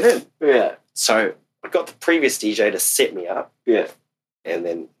to plug it in. Yeah. So I got the previous DJ to set me up. Yeah. And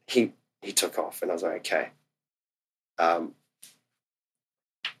then he took off, and I was like, okay, I've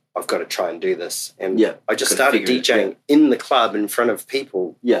got to try and do this. And I just started DJing in the club in front of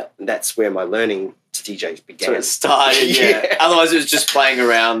people. Yeah. And that's where my learning to DJ began. So it started, Otherwise it was just playing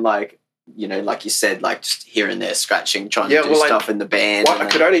around like, like you said, like just here and there scratching, trying to do stuff in the band. I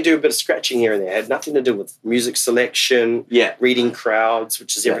could only do a bit of scratching here and there. It had nothing to do with music selection, reading crowds,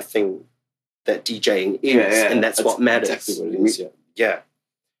 which is everything that DJing is, and that's what matters. Exactly what it is, yeah.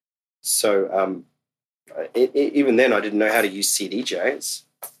 So even then I didn't know how to use CDJs.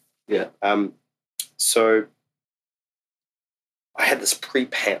 Yeah. So I had this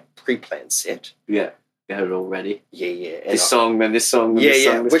pre-planned set. Yeah. You had it all ready. Yeah. And this song.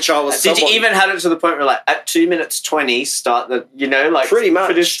 Which I was. Did you even have it to the point where, like, at 2 minutes 20, start the, pretty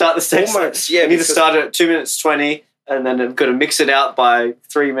much start the set. Almost, You need to start it at 2 minutes 20, and then I've got to mix it out by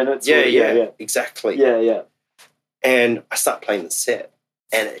 3 minutes. Yeah, exactly. Yeah. And I start playing the set,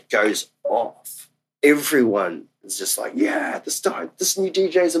 and it goes off. Everyone is just like, yeah, this new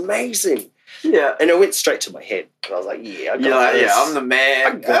DJ is amazing. Yeah. And it went straight to my head. And I was like, I got this. I'm the man.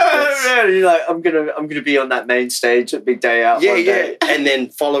 I got this. Man. You're like, I'm gonna be on that main stage at Big Day Out. Yeah. Day. And then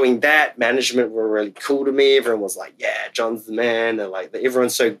following that, management were really cool to me. Everyone was like, yeah, John's the man. And like,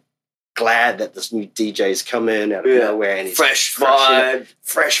 everyone's so glad that this new DJ's come in out of nowhere, and he's fresh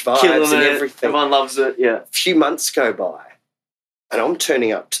vibes and everything. Everyone loves it. Yeah. A few months go by, and I'm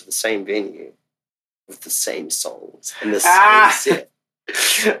turning up to the same venue with the same songs and the same set.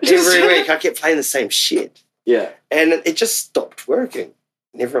 Every week I kept playing the same shit. Yeah. And it just stopped working.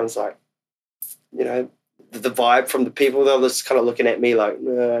 And everyone's like, the vibe from the people, they're just kind of looking at me like,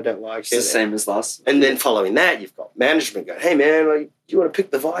 no, I don't like it. It's the same as last. And then following that, you've got management going, hey, man, like, you want to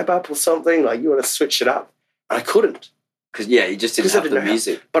pick the vibe up or something? Like, you want to switch it up? And I couldn't. Because, you just didn't have the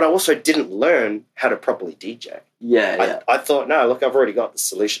music. But I also didn't learn how to properly DJ. Yeah. I thought, no, look, I've already got the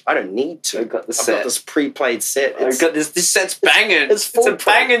solution. I don't need to. I've got this pre-played set. I've got this set's banging. It's a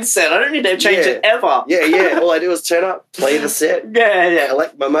banging set. I don't need to change it ever. Yeah. All I do is turn up, play the set. Yeah.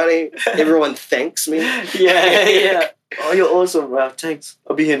 Collect my money. Everyone thanks me. Yeah. Oh, you're awesome. Wow, thanks.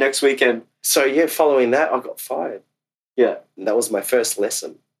 I'll be here next weekend. So, following that, I got fired. Yeah. And that was my first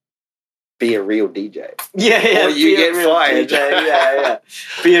lesson. Be a real DJ. Yeah. Or you get fired. DJ. Yeah.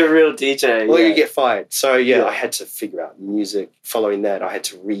 Be a real DJ. Or you get fired. So, I had to figure out music. Following that, I had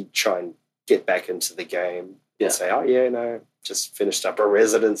to try and get back into the game. Yeah. And say, just finished up a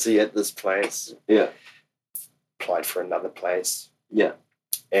residency at this place. Yeah. Applied for another place. Yeah.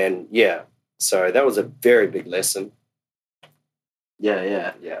 And, So that was a very big lesson.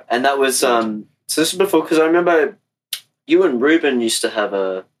 Yeah. Yeah. And that was so this was before, because I remember you and Ruben used to have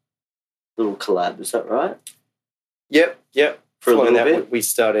a little collab. Is that right? Yep. For a little bit. We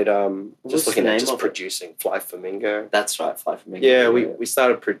started What's just looking the at name just of it? producing Fly Flamingo. That's right, Fly Flamingo. Yeah, we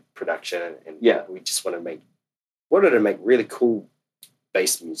started production and Yeah. we just wanted to make really cool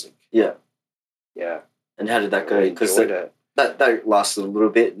bass music. Yeah. Yeah. And how did that go? Really Because enjoyed it. that lasted a little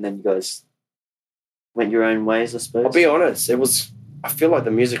bit, and then you guys went your own ways, I suppose. I'll be honest, I feel like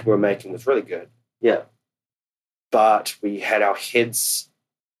the music we were making was really good. Yeah. But we had our heads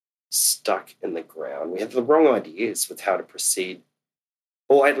stuck in the ground. We had the wrong ideas with how to proceed.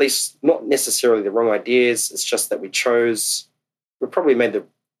 Or at least not necessarily the wrong ideas. It's just that we probably made the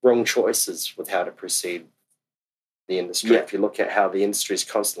wrong choices with how to proceed the industry. Yeah. If you look at how the industry is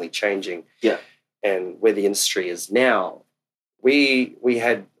constantly changing, and where the industry is now, we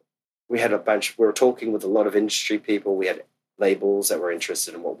had a bunch. We were talking with a lot of industry people. We had labels that were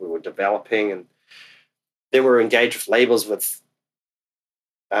interested in what we were developing, and then we were engaged with labels with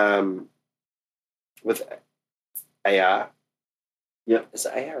AR. Yeah. Is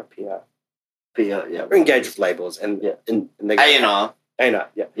it AR or PR? PR, yeah. We're engaged with labels and they go, A&R. A&R,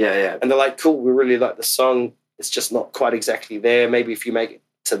 yeah. Yeah. And they're like, cool, we really like the song. It's just not quite exactly there. Maybe if you make it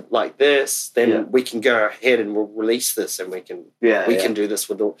to like this, then we can go ahead and we'll release this and we can do this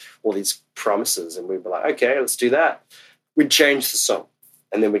with all these promises. And we'd be like, okay, let's do that. We'd change the song.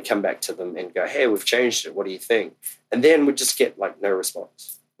 And then we'd come back to them and go, hey, we've changed it. What do you think? And then we'd just get like no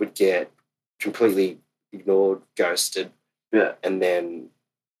response. We'd get completely ignored, ghosted. Yeah. And then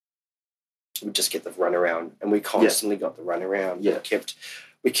we'd just get the runaround. And we constantly got the runaround. Yeah.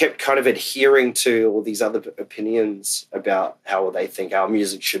 We kept kind of adhering to all these other opinions about how they think our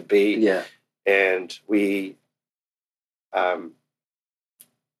music should be. Yeah. And we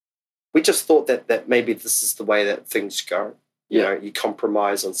just thought that maybe this is the way that things go. You know, you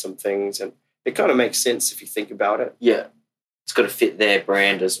compromise on some things, and it kind of makes sense if you think about it. Yeah. It's got to fit their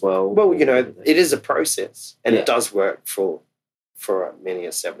brand as well. Well, you know, it is a process, and it does work for many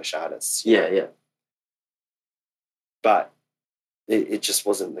established artists. Yeah. But it just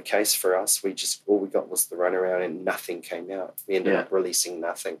wasn't the case for us. All we got was the runaround, and nothing came out. We ended up releasing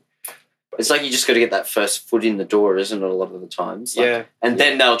nothing. It's like you just got to get that first foot in the door, isn't it, a lot of the times? Like, and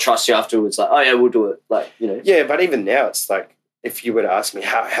then they'll trust you afterwards, like, oh, yeah, we'll do it. Like, you know. Yeah, but even now it's like, if you were to ask me,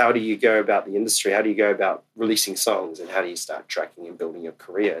 how do you go about the industry? How do you go about releasing songs, and how do you start tracking and building your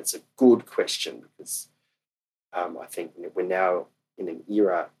career? It's a good question, because I think we're now in an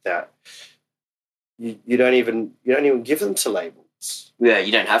era that you don't even give them to labels. Yeah,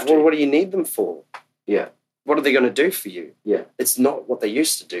 you don't have to. What do you need them for? Yeah. What are they going to do for you? Yeah. It's not what they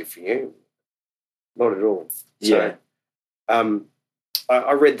used to do for you. Not at all. Yeah. So,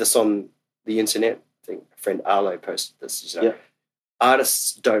 I read this on the internet. I think a friend Arlo posted this. You know,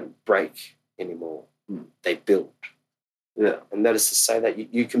 artists don't break anymore. They build. Yeah. And that is to say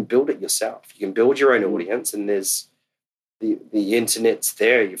that you can build it yourself. You can build your own audience, and there's the internet's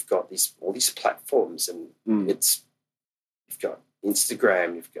there. You've got all these platforms, and you've got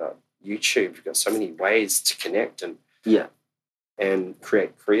Instagram, you've got YouTube, you've got so many ways to connect and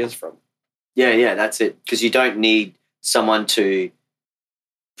create careers from. Yeah, that's it. Because you don't need someone to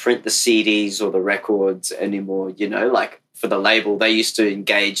print the CDs or the records anymore, you know, like for the label, they used to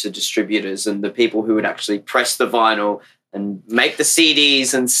engage the distributors and the people who would actually press the vinyl and make the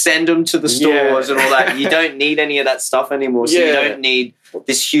CDs and send them to the stores and all that. You don't need any of that stuff anymore. So you don't need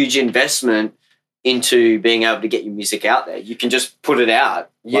this huge investment into being able to get your music out there. You can just put it out.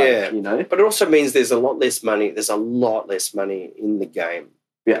 Like, you know. But it also means there's a lot less money. There's a lot less money in the game.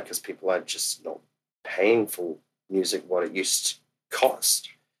 Yeah. Because people are just not paying for music what it used to cost.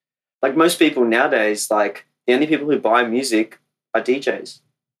 Like most people nowadays, like the only people who buy music are DJs.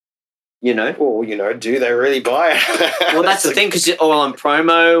 You know? Well, you know, do they really buy it? Well, that's the thing, because it's all on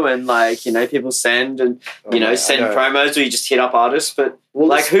promo and, like, you know, people send and, send promos, or you just hit up artists. But,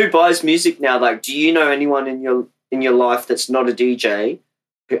 who buys music now? Like, do you know anyone in your life that's not a DJ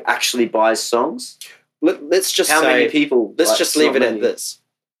who actually buys songs? Let's just How many people? Let's just leave it at this.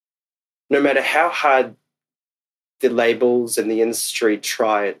 No matter how hard the labels and the industry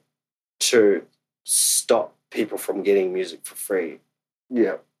try to stop people from getting music for free,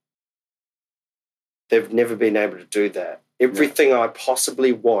 they've never been able to do that. Everything I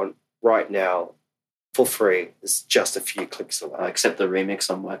possibly want right now for free is just a few clicks away. Except the remix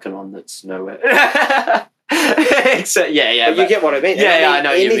I'm working on that's nowhere. Except, but you get what I mean. I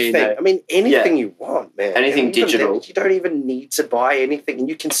know what you mean. I mean, anything you want, man. Anything digital. You don't even need to buy anything, and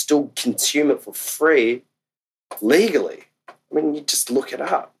you can still consume it for free legally. I mean, you just look it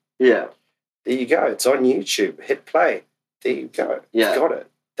up. Yeah. There you go. It's on YouTube. Hit play. There you go. Yeah. You've got it.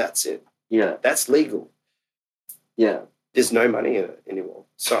 That's it. Yeah. That's legal. Yeah. There's no money in it anymore.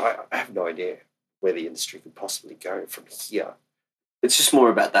 So I have no idea where the industry could possibly go from here. It's just more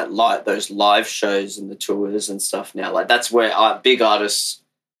about those live shows and the tours and stuff now. Like that's where big artists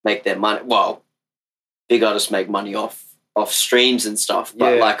make their money. Well, big artists make money off streams and stuff.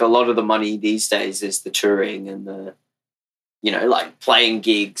 But like a lot of the money these days is the touring and the, like playing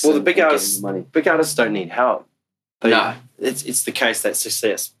gigs. Well, the big artists don't need help. No. It's the case that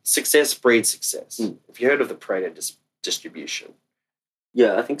success breeds success. Have you heard of the Pareto distribution?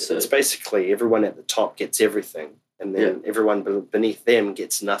 Yeah, I think so. It's basically everyone at the top gets everything, and then everyone beneath them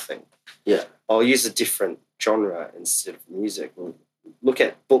gets nothing. Yeah. I'll use a different genre instead of music. Look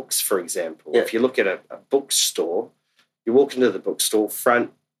at books, for example. Yeah. If you look at a bookstore, you walk into the bookstore,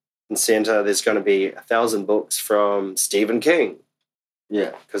 front and center, there's going to be 1,000 books from Stephen King.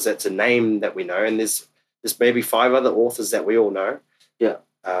 Yeah. Because that's a name that we know, and there's maybe 5 other authors that we all know. Yeah.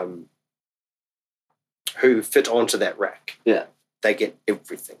 Who fit onto that rack. Yeah. They get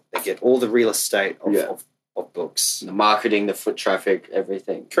everything. They get all the real estate of books. The marketing, the foot traffic,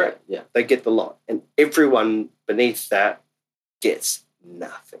 everything. Correct. Yeah. They get the lot. And everyone beneath that gets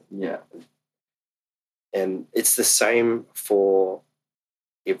nothing. Yeah. And it's the same for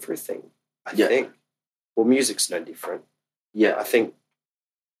everything, I think. Well, music's no different. Yeah. I think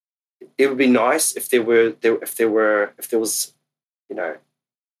it would be nice if there was,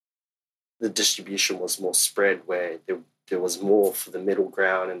 the distribution was more spread, where there was more for the middle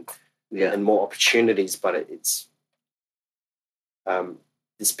ground and more opportunities. But it's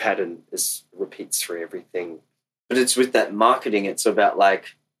this pattern repeats through everything. But it's with that marketing. It's about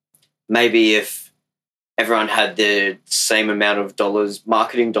like maybe if everyone had the same amount of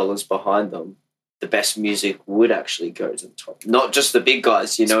marketing dollars behind them, the best music would actually go to the top. Not just the big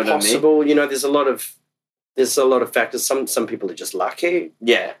guys. You know what I mean? It's possible. There's a lot of factors. Some people are just lucky.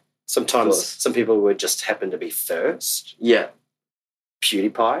 Yeah. Sometimes some people would just happen to be first. Yeah.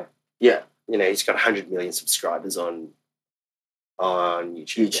 PewDiePie. Yeah. He's got 100 million subscribers on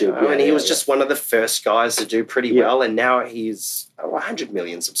YouTube. Yeah, and he was just one of the first guys to do pretty well, and now he's 100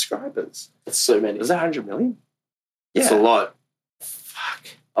 million subscribers. That's so many. Is that 100 million? Yeah. It's a lot. Fuck.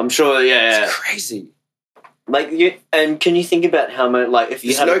 I'm sure, It's crazy. And can you think about how much, like, if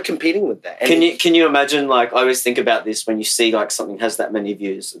you There's no competing with that. Can you imagine, like, I always think about this when you see, like, something has that many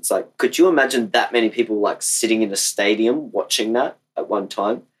views. It's like, could you imagine that many people, like, sitting in a stadium watching that at one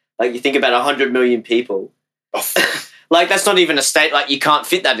time? Like, you think about 100 million people. Like, that's not even like, you can't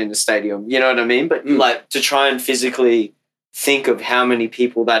fit that in a stadium. You know what I mean? But, like, to try and physically think of how many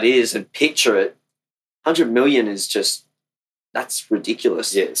people that is and picture it, 100 million is just, that's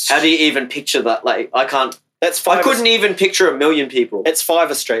ridiculous. Yes. How do you even picture that? Like, I couldn't even picture 1 million people. It's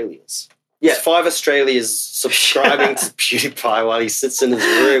 5 Australias. Yeah. It's 5 Australias subscribing to PewDiePie while he sits in his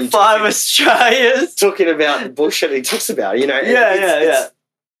room. 5 Australias? Talking about the bullshit he talks about, Yeah.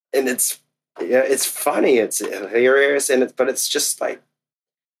 And it's funny, it's hilarious, but it's just like,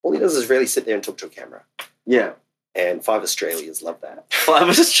 all he does is really sit there and talk to a camera. Yeah. And 5 Australians love that. 5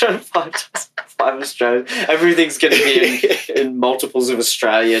 Australia. Everything's going to be in multiples of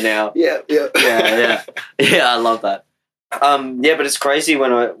Australia now. Yeah. Yeah, I love that. But it's crazy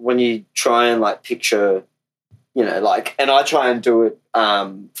when you try and, like, picture, like, and I try and do it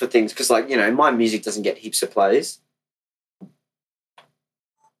for things because, like, my music doesn't get heaps of plays.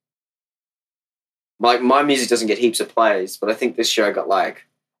 Like, my music doesn't get heaps of plays, but I think this year I got, like,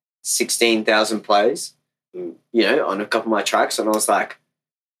 16,000 plays, on a couple of my tracks. And I was like,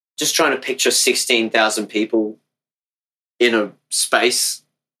 just trying to picture 16,000 people in a space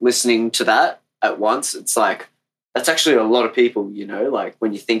listening to that at once. It's like, that's actually a lot of people, like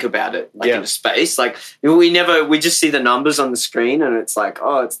when you think about it, like in a space. Like we just see the numbers on the screen and it's like,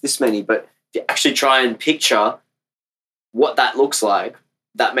 oh, it's this many. But if you actually try and picture what that looks like,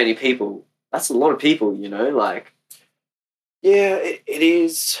 that many people, that's a lot of people, like. Yeah, it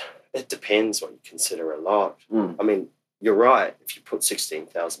is. It depends what you consider a lot. I mean, you're right. If you put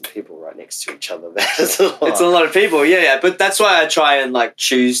 16,000 people right next to each other, that is a lot. It's a lot of people, yeah. But that's why I try and, like,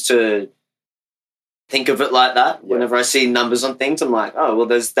 choose to think of it like that. Whenever I see numbers on things, I'm like, oh, well,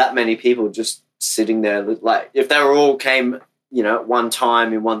 there's that many people just sitting there. Like, if they all came, at one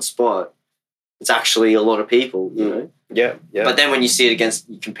time in one spot, it's actually a lot of people, Yeah. But then when you see it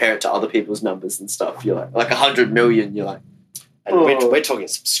you compare it to other people's numbers and stuff, you're like 100 million, you're like, and we're talking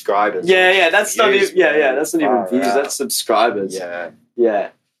subscribers. Yeah, that's not even that's not even views, that's subscribers. Yeah,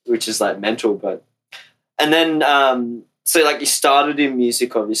 which is like mental. But and then so like you started in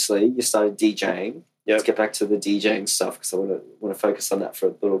music, obviously you started DJing. Let's get back to the DJing stuff because I want to focus on that for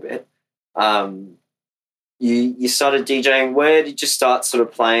a little bit. You started DJing. Where did you start sort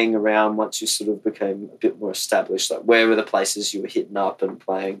of playing around once you sort of became a bit more established? Like, where were the places you were hitting up and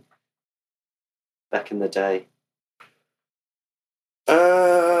playing back in the day?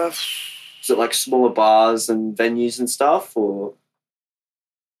 Was it like smaller bars and venues and stuff, or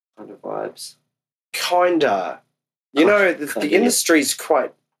kind of vibes? Kinda. You know, the industry's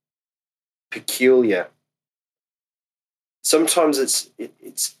quite peculiar. Sometimes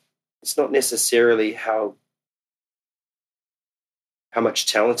it's not necessarily how much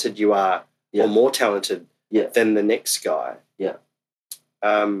talented you are, or more talented than the next guy. Yeah.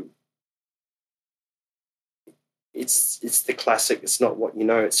 It's the classic. It's not what you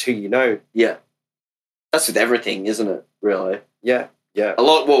know; it's who you know. Yeah. That's with everything, isn't it? Really. Yeah. Yeah. A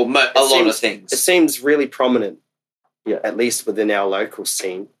lot. Well, a lot of things. It seems really prominent. Yeah. At least within our local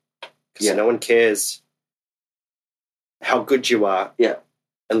scene, because Yeah. no one cares how good you are. Yeah.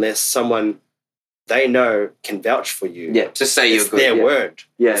 Unless someone they know can vouch for you. Yeah. To say you're it's good. their word.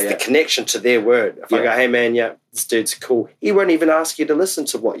 Yeah. It's the connection to their word. If I go, hey man, this dude's cool, he won't even ask you to listen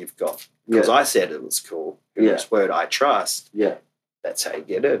to what you've got because I said it was cool. Whose word I trust. Yeah. That's how you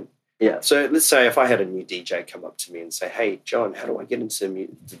get in. Yeah. So let's say if I had a new DJ come up to me and say, hey, John, how do I get into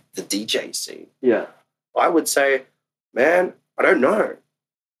the DJ scene? Yeah. I would say, man, I don't know.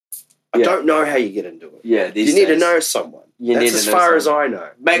 I don't know how you get into it. Yeah. You need to know someone. That's as far as I know.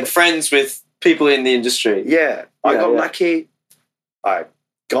 Make friends with people in the industry. Yeah. I got lucky. I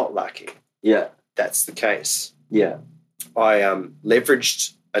got lucky. Yeah. That's the case. Yeah. I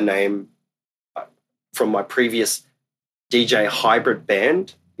leveraged a name from my previous DJ hybrid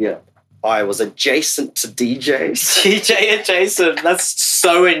band. Yeah. I was adjacent to DJs. DJ adjacent. That's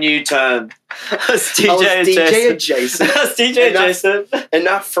so a new term. That's DJ adjacent. That's DJ adjacent.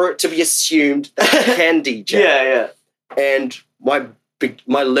 Enough for it to be assumed that I can DJ. Yeah. And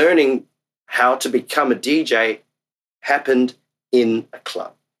my learning how to become a DJ happened in a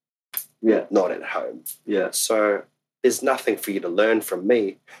club. Yeah. Not at home. Yeah. So there's nothing for you to learn from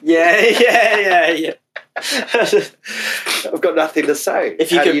me. Yeah. I've got nothing to say.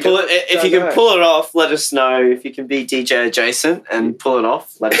 If you can pull it off, let us know. If you can be DJ adjacent and pull it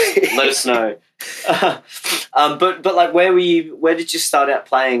off, let us know. But like, where did you start out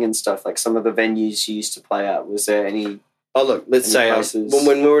playing and stuff? Like some of the venues you used to play at. Was there any? Oh look, let's say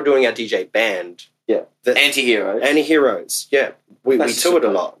when we were doing our DJ band, Anti-Heroes, yeah, we toured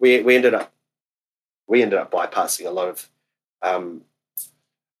a lot. We ended up bypassing a lot of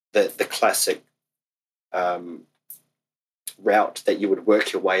the classic route that you would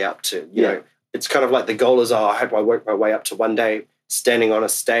work your way up to. You know, it's kind of like the goal is, how do I work my way up to one day standing on a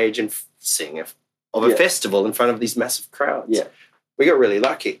stage and seeing a festival in front of these massive crowds. Yeah, we got really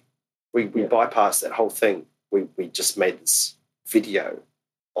lucky. We bypassed that whole thing. We just made this video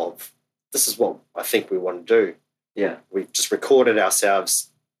of this is what I think we want to do. Yeah, we just recorded ourselves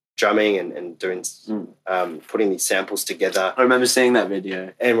drumming and doing putting these samples together. I remember seeing that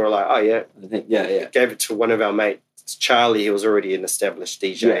video, and we're like, oh yeah, I think Gave it to one of our mates, Charlie. He was already an established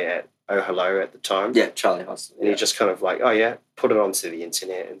DJ at Oh Hello at the time. Yeah, Charlie Hustle. And he just kind of like, oh yeah, put it onto the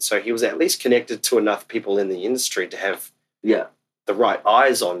internet, and so he was at least connected to enough people in the industry to have the right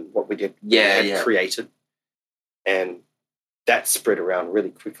eyes on what we did created, and that spread around really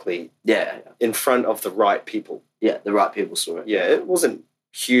quickly. Yeah, in front of the right people. Yeah, the right people saw it. Yeah, it wasn't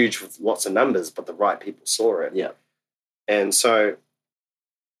huge with lots of numbers, but the right people saw it. Yeah. And so,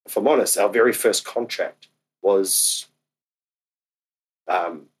 if I'm honest, our very first contract was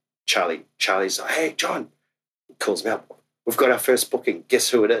Charlie. Charlie's like, hey, John. He calls me up. We've got our first booking. Guess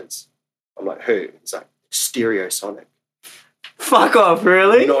who it is? I'm like, who? He's like, Stereosonic. Fuck off,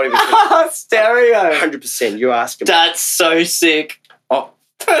 really? Not even Stereo. 100%. You ask him. That's so sick. Oh,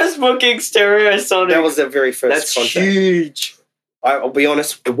 first booking, Stereosonic. That was their very first contract. That's huge. I'll be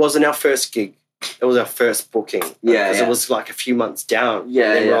honest, it wasn't our first gig. It was our first booking. Yeah, because it was like a few months down.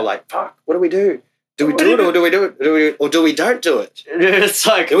 Yeah, and we were like, fuck, what do we do? Do we do it or do we do it? Or do we don't do it? It's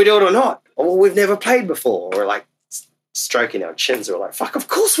like, do we do it or not? Oh, well, we've never played before. We're like stroking our chins. We're like, fuck, of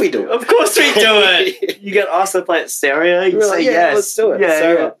course we do it. Of course we do it. You get asked to play at stereo. You say yes. Let's do it. Yeah,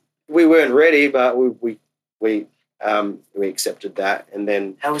 so we weren't ready, but we accepted that. And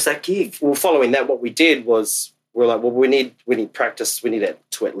then how was that gig? Well, following that, what we did was we're like, well, we need practice. We need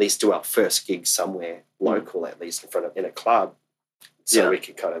to at least do our first gig somewhere local, at least in a club, so we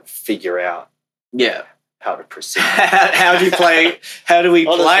can kind of figure out how to proceed. How do you play? How do we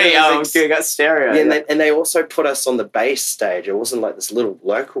play our gig at stereo? Yeah, and they also put us on the base stage. It wasn't like this little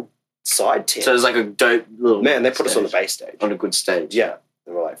local side tent. So it was like a dope little man. They put us on the base stage, on a good stage. Yeah,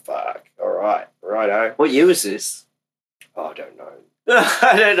 and we're like, fuck, all right, righto. What year was this? Oh, I don't know.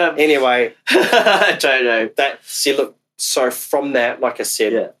 I don't know. Anyway, I don't know. So from that, like I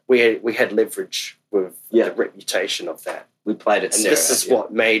said, we had leverage with the reputation of that. We played it, and this is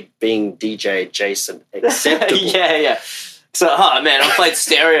what made being DJ adjacent acceptable. Yeah. So, man, I played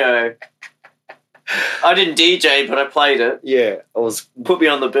stereo. I didn't DJ, but I played it. Yeah, put me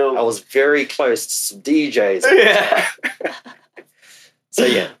on the bill. I was very close to some DJs. Yeah. So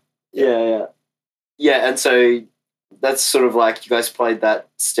yeah, and so that's sort of like you guys played that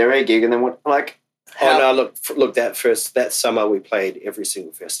stereo gig, and then what? Like, look. That summer we played every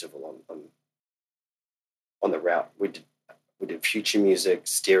single festival on the route. We did Future Music,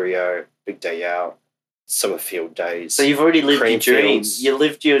 Stereo, Big Day Out, Summer Field Days. So you've already lived your dream. You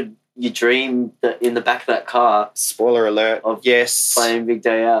lived your dream in the back of that car. Spoiler alert. Of playing Big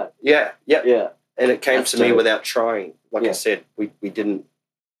Day Out. Yeah. And it came to me without trying. Like I said, we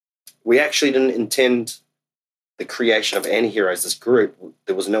actually didn't intend the creation of Anti-Heroes, this group.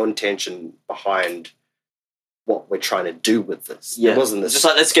 There was no intention behind what we're trying to do with this. Yeah. There wasn't this just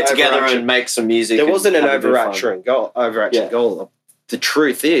like, let's get together and make some music. There wasn't an overarching goal. The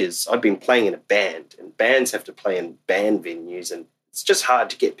truth is, I've been playing in a band, and bands have to play in band venues, and it's just hard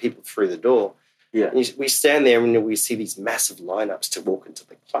to get people through the door. Yeah. And we stand there and we see these massive lineups to walk into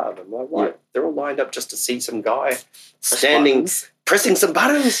the club. I'm like, what? Yeah. They're all lined up just to see some guy standing, pressing some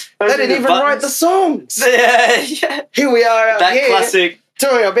buttons. They didn't even write the songs. Yeah. Here we are out here, classic,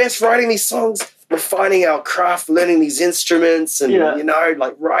 doing our best, writing these songs, refining our craft, learning these instruments, and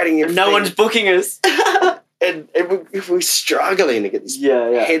like writing everything. No one's booking us. And we're struggling to get these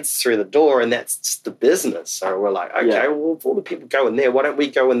heads through the door, and that's just the business. So we're like, okay, well, if all the people go in there, why don't we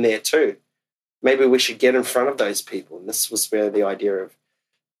go in there too? Maybe we should get in front of those people. And this was where the idea of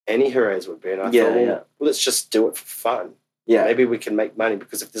Anti-Heroes would be. And I thought, well, let's just do it for fun. Yeah. Maybe we can make money,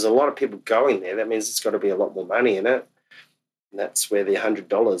 because if there's a lot of people going there, that means it's got to be a lot more money in it. And that's where the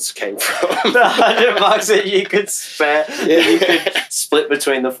 $100 came from. The $100 that you could spare, you could split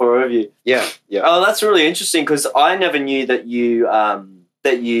between the four of you. Yeah. Oh, that's really interesting, because I never knew that you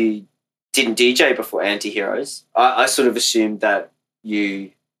didn't DJ before Anti-Heroes. I sort of assumed that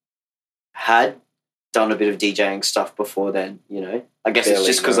you had done a bit of DJing stuff before then, I guess it's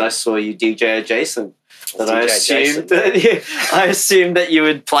just because I saw you DJ adjacent that I assumed that you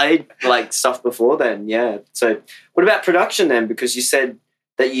had played like stuff before then. Yeah. So what about production then? Because you said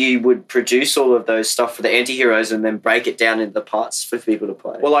that you would produce all of those stuff for the Anti-Heroes and then break it down into the parts for people to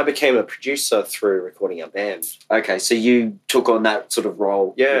play. Well, I became a producer through recording a band. Okay, so you took on that sort of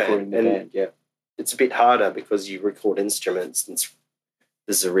role, recording the band. Yeah. It's a bit harder because you record instruments, and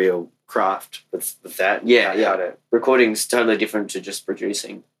there's a real craft with that. Yeah. Recording's totally different to just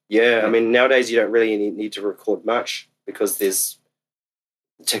producing. Yeah, I mean, nowadays you don't really need to record much, because the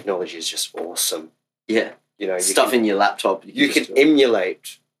technology is just awesome. Yeah. Stuff in your laptop. You can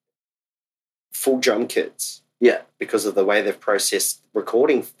emulate full drum kits. Yeah. Because of the way they've processed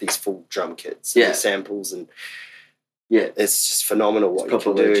recording these full drum kits. Yeah. And samples and... Yeah. It's just phenomenal what you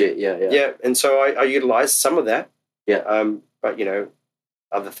can do. Legit. Yeah. And so I utilised some of that. Yeah. But,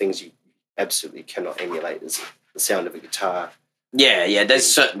 other things you absolutely cannot emulate is the sound of a guitar. Yeah, there's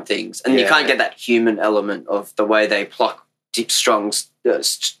certain things. And you can't get that human element of the way they pluck deep strings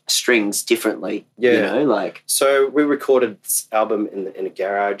differently. Yeah. So we recorded this album in a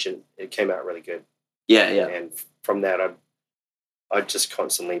garage, and it came out really good. Yeah. And from that, I'd just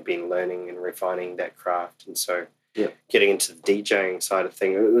constantly been learning and refining that craft. And so getting into the DJing side of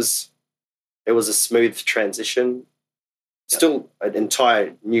things, it was a smooth transition. Still an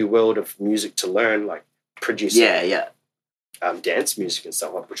entire new world of music to learn, like producing dance music and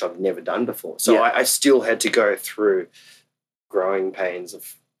stuff, which I've never done before. So I still had to go through growing pains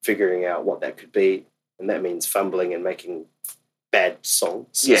of figuring out what that could be, and that means fumbling and making bad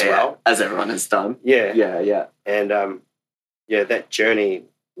songs as well. As everyone has done. Yeah. And that journey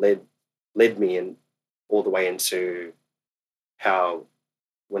led me in all the way into how...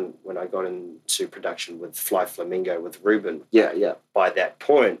 When I got into production with Fly Flamingo with Ruben, by that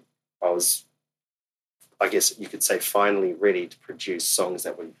point, I was, I guess you could say, finally ready to produce songs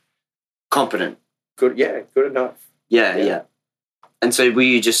that were competent, good enough. Yeah. And so, were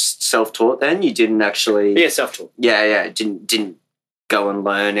you just self-taught then? You didn't actually, self-taught. Yeah. Didn't go and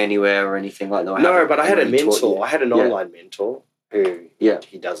learn anywhere or anything like that. No, but I had a mentor. I had an online mentor who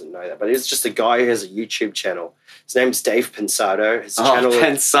he doesn't know that, but it's just a guy who has a YouTube channel. His name's Dave Pensado. His channel,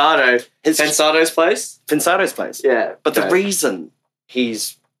 Pensado. Pensado's Place? Pensado's Place. Yeah. But the reason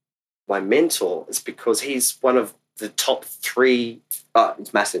he's my mentor is because he's one of the top 3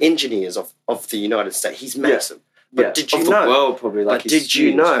 it's massive. engineers of the United States. He's massive. But did you of know? The world, probably. But did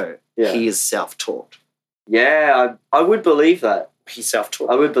you know he is self-taught? Yeah, I would believe that. he self-taught.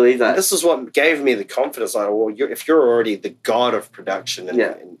 I would believe that. And this is what gave me the confidence. Like, well, if you're already the god of production and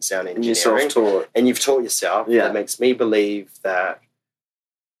sound engineering, and you're self-taught, and you've taught yourself, yeah, that makes me believe that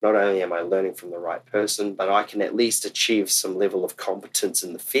not only am I learning from the right person, but I can at least achieve some level of competence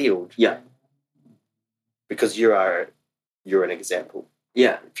in the field. Yeah, because you're an example.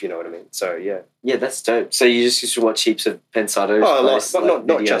 Yeah, if you know what I mean. So yeah, that's dope. So you just used to watch heaps of Pensato's. Oh, a lot, but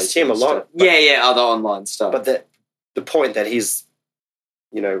not just him. A lot. But, other online stuff. But the point that he's,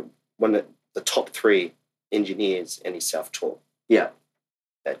 one of the top 3 engineers, and he's self-taught. Yeah,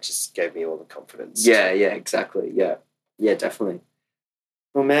 that just gave me all the confidence. Yeah, exactly. Yeah, definitely.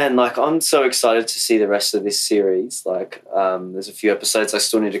 Well, man, like I'm so excited to see the rest of this series. Like, there's a few episodes I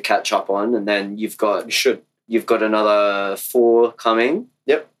still need to catch up on, and then you've got another 4 coming.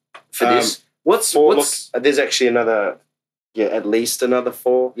 Yep. For this, what's 4? Look, there's actually another, at least another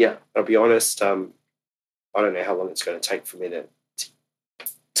 4. Yeah. I'll be honest. I don't know how long it's going to take for me to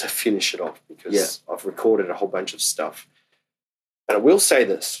finish it off, because I've recorded a whole bunch of stuff. And I will say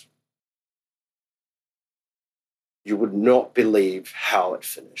this. You would not believe how it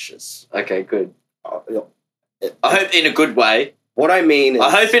finishes. Okay, good. I hope in a good way. What I mean is...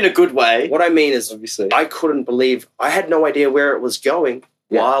 I hope in a good way. What I mean is, obviously, I couldn't believe... I had no idea where it was going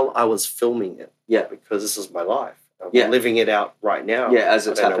while I was filming it. Yeah. Because this is my life. I'm living it out right now. Yeah, as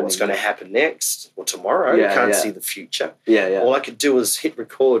it's happening. I don't know what's going to happen next or tomorrow. You can't see the future. Yeah. All I could do was hit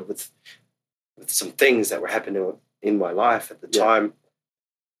record with some things that were happening in my life at the time,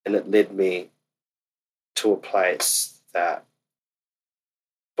 and it led me to a place that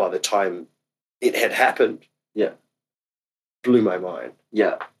by the time it had happened, blew my mind.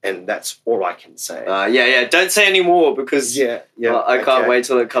 Yeah. And that's all I can say. Don't say any more, because I can't wait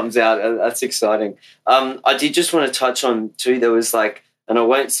till it comes out. That's exciting. I did just want to touch on too, there was like, and I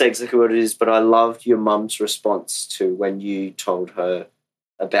won't say exactly what it is, but I loved your mum's response to when you told her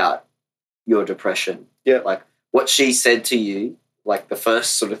about your depression. Yeah. Like what she said to you, like the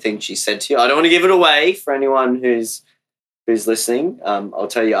first sort of thing she said to you. I don't want to give it away for anyone who's listening. I'll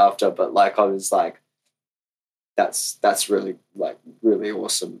tell you after, but like I was like, that's really really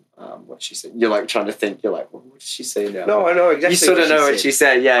awesome. What she said. You're like trying to think. You're like, well, what did she say now? No, I know exactly. You sort of know what she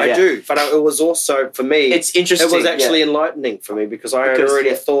said. Yeah, I do. But it was also for me. It's interesting. It was actually enlightening for me, because I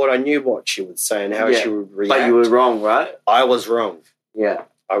already thought I knew what she would say and how she would react. But you were wrong, right? I was wrong. Yeah,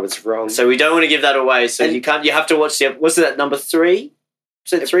 I was wrong. So we don't want to give that away. So you can't. You have to watch the. Was it that number 3?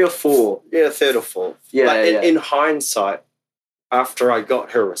 Was it 3 or 4? Yeah, 3rd or 4th. Yeah, but in hindsight, after I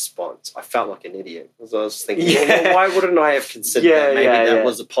got her response, I felt like an idiot, because I was thinking, well, why wouldn't I have considered that? Maybe that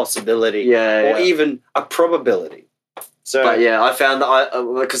was a possibility, or even a probability. So, but I found that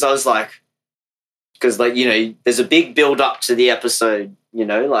because I was like, there's a big build up to the episode,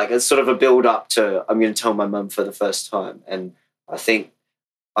 like it's sort of a build up to I'm going to tell my mum for the first time, and I think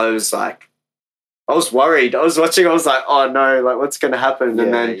I was like, I was worried. I was watching. I was like, oh no, like what's going to happen?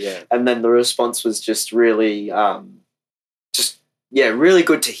 And then the response was just really. Really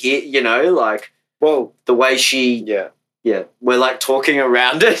good to hear, like, well, the way she, we're like talking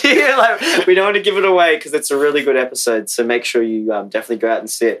around it here. Like, we don't want to give it away because it's a really good episode. So make sure you definitely go out and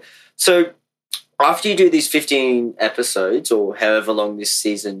see it. So after you do these 15 episodes or however long this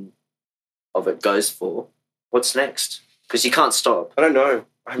season of it goes for, what's next? Because you can't stop. I don't know.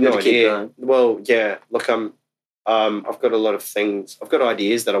 I have no idea. Well, yeah, look, I've got a lot of things. I've got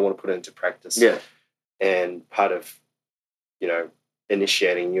ideas that I want to put into practice. Yeah. And part of,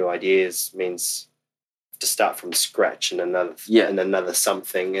 initiating new ideas means to start from scratch and another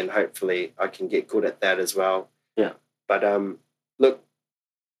something, and hopefully I can get good at that as well. Yeah. But look,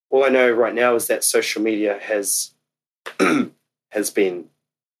 all I know right now is that social media has been,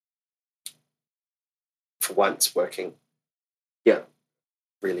 for once, working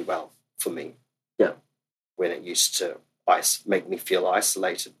really well for me. Yeah. When it used to make me feel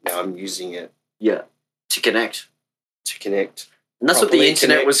isolated, now I'm using it to connect. And that's what the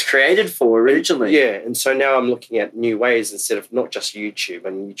internet was created for originally. Yeah, and so now I'm looking at new ways instead of not just YouTube.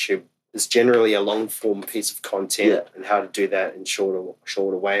 And YouTube is generally a long-form piece of content and how to do that in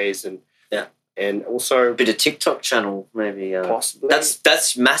shorter ways. And also... a bit of TikTok channel, maybe. Possibly.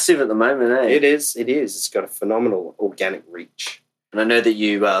 That's massive at the moment, eh? It is. It's got a phenomenal organic reach. And I know that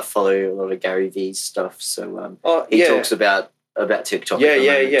you follow a lot of Gary V's stuff, so he talks about TikTok at the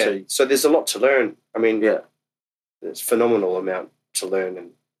moment too. So there's a lot to learn. I mean... There's a phenomenal amount to learn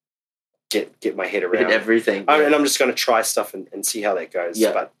and get my head around. Everything. And I'm just going to try stuff and see how that goes.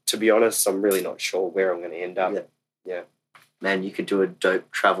 Yeah. But to be honest, I'm really not sure where I'm going to end up. Yeah. Man, you could do a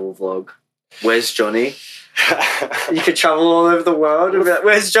dope travel vlog. Where's Jonny? You could travel all over the world and be like,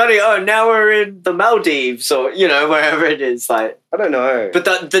 where's Jonny? Oh, now we're in the Maldives or, wherever it is. Like, I don't know.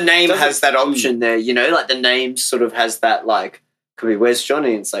 But the name has that option there, like the name sort of has that, like, could be, where's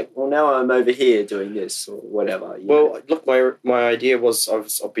Jonny? And it's like, well, now I'm over here doing this or whatever. Look, my idea was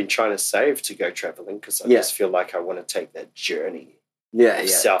I've been trying to save to go traveling because I just feel like I want to take that journey of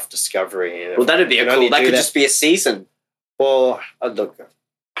self-discovery. Well, that'd be cool. That could just be a season. Well, look,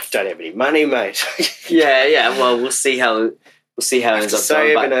 I don't have any money, mate. Yeah. Well, we'll see how it ends up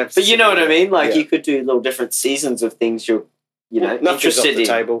going. But you know what I mean? Like, you could do little different seasons of things you're, nothing's interested off the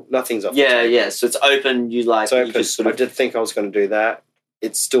table. Nothing's off the table. Yeah. So it's open. It's open. I did think I was going to do that.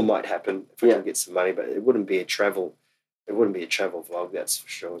 It still might happen if I can get some money, but it wouldn't be a travel. It wouldn't be a travel vlog, that's for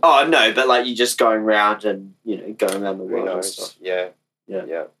sure. Oh no, but like you just going around and going around the world and stuff. Yeah.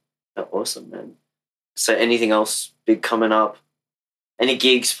 Oh, awesome, man. So anything else big coming up? Any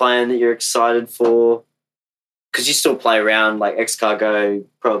gigs planned that you're excited for? Because you still play around like X-Cargo,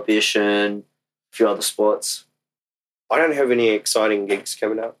 Prohibition, a few other sports. I don't have any exciting gigs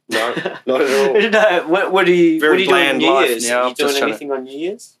coming up. No, not at all. No, what are you doing on New Year's? Now. Are you doing anything on New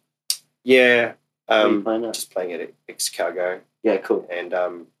Year's? Yeah. Playing just playing at X-Cargo. Yeah, cool. And,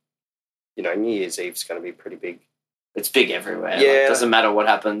 New Year's Eve's going to be pretty big. It's big everywhere. Yeah. Like, doesn't matter what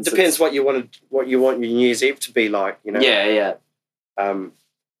happens. Depends what you want your New Year's Eve to be like, Yeah.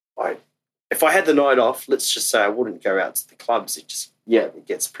 If I had the night off, let's just say I wouldn't go out to the clubs. It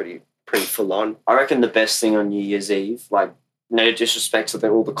gets pretty full on. I reckon the best thing on New Year's Eve, like no disrespect to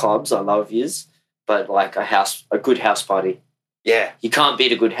all the clubs, I love yous, but like a good house party. Yeah. You can't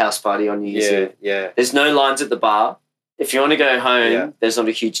beat a good house party on New Year's Eve. Yeah. There's no lines at the bar. If you want to go home, there's not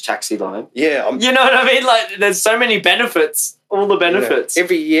a huge taxi line. Yeah. You know what I mean? Like, there's so many benefits. All the benefits.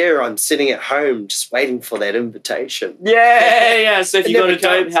 Every year I'm sitting at home just waiting for that invitation. Yeah. So if you got a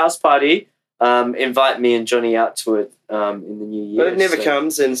dope house party, invite me and Jonny out to it in the new year. But it never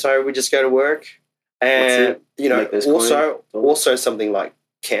comes, and so we just go to work. And, also something like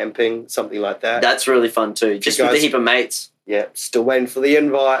camping, something like that. That's really fun too. Just with a heap of mates. Yeah, still waiting for the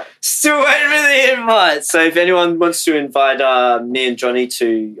invite. So if anyone wants to invite me and Jonny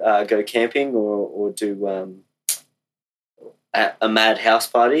to go camping or do a mad house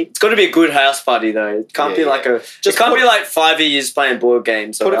party, it's got to be a good house party though. It can't be like it can't be like 5 years playing board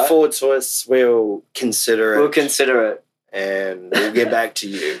games. Put it forward to us. We'll consider it. And we'll get back to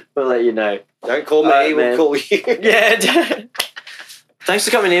you. We'll let you know. Don't call me. We'll call you. Yeah. Thanks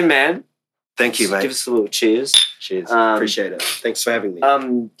for coming in, man. Thank you, mate. Give us a little cheers. Cheers. Appreciate it. Thanks for having me.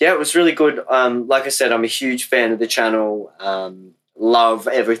 It was really good. Like I said, I'm a huge fan of the channel. Love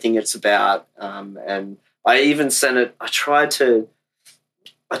everything it's about. And I even sent it. I tried to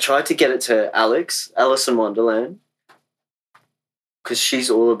get it to Alice in Wonderland, because she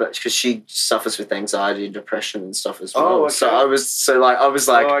suffers with anxiety and depression and stuff as well. Oh, okay. So I was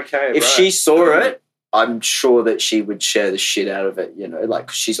like, if she saw it, I'm sure that she would share the shit out of it, like,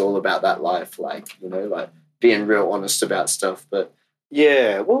 'cause she's all about that life, like, like being real honest about stuff. But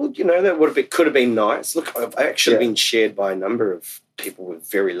yeah, well, that could have been nice. Look, I've actually been shared by a number of people with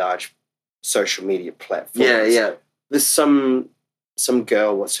very large social media platforms. Yeah. There's some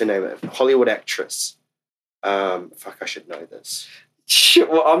girl, what's her name? A Hollywood actress. I should know this.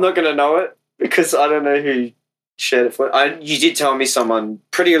 Well, I'm not going to know it because I don't know who shared it for. You did tell me someone.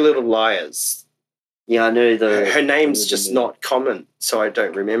 Pretty Little Liars. Yeah, I know her name's just not common, so I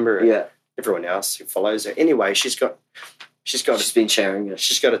don't remember it. Yeah. Everyone else who follows her. Anyway, she's been sharing it.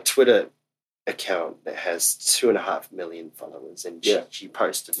 She's got a Twitter account that has 2.5 million followers, and she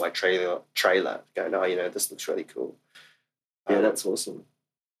posted my trailer going, this looks really cool. Yeah, that's awesome.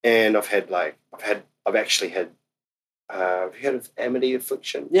 And I've actually had have you heard of Amity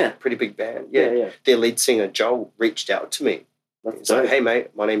Affliction? Yeah. Pretty big band. Yeah. Their lead singer Joel reached out to me. He's like, hey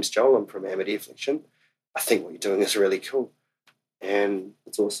mate, my name's Joel, I'm from Amity Affliction. I think what you're doing is really cool. And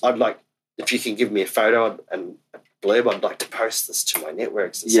it's awesome. I'd like, if you can give me a photo and a blurb, I'd like to post this to my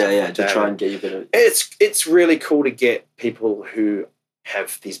networks and to try and get you a bit of... It's really cool to get people who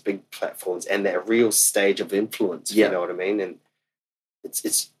have these big platforms and their real stage of influence, you know what I mean? And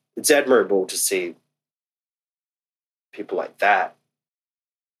it's admirable to see people like that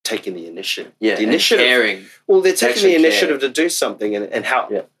taking the initiative. Yeah, the initiative. Caring. Well, they're taking the initiative to do something and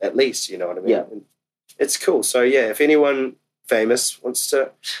help, at least, you know what I mean? Yeah. And it's cool. So, if anyone famous wants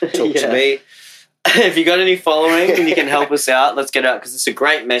to talk to me. If you got any following and you can help us out, let's get out, because it's a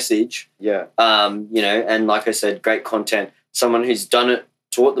great message. Yeah. And like I said, great content. Someone who's done it,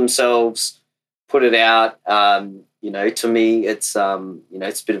 taught themselves, put it out. To me, it's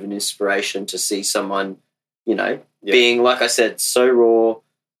it's a bit of an inspiration to see someone, being, like I said, so raw,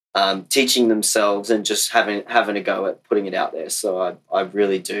 teaching themselves and just having a go at putting it out there. So I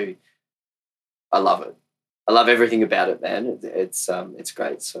really do. I love it. I love everything about it, man. It's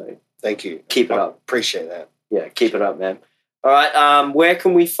great. So thank you. Keep it up. Appreciate that. Yeah, keep it up, man. All right. Where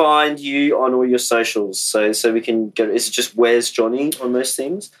can we find you on all your socials? So we can go. Is it just Where's Jonny on most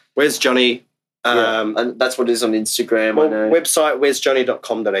things? Where's Jonny? And that's what it is on Instagram. Well, I know. Website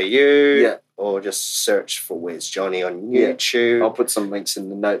where'sjohnny.com.au. Yeah. Or just search for Where's Jonny on YouTube. Yeah. I'll put some links in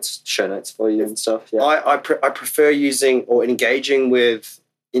the show notes for you and stuff. Yeah. I prefer using or engaging with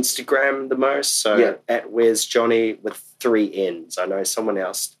Instagram the most. So at Where's Jonny with 3 N's. I know someone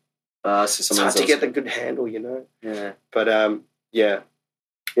else. It's hard to get the good handle, you know. Yeah. But yeah.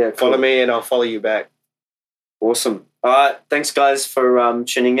 Cool. Follow me and I'll follow you back. Awesome. All right. Thanks, guys, for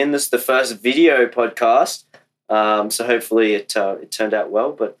tuning in. This is the first video podcast. So hopefully it turned out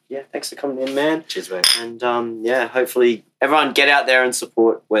well. But yeah, thanks for coming in, man. Cheers, man. And hopefully everyone get out there and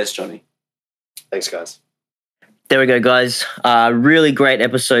support Where's Jonny. Thanks, guys. There we go, guys. Really great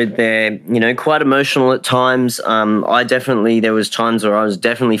episode there. You know, quite emotional at times. There was times where I was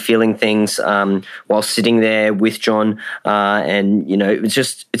definitely feeling things while sitting there with John. And, you know,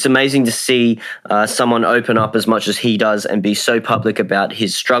 it's amazing to see someone open up as much as he does and be so public about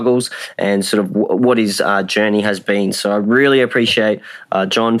his struggles and sort of what his journey has been. So I really appreciate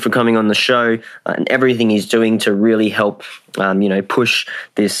John for coming on the show and everything he's doing to really help push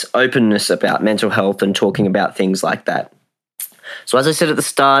this openness about mental health and talking about things like that. So as I said at the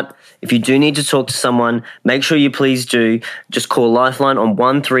start, if you do need to talk to someone, make sure you please do. Just call Lifeline on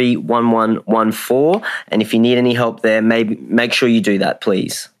 131114. And if you need any help there, make sure you do that,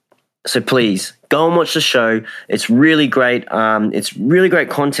 please. So please go and watch the show. It's really great. It's really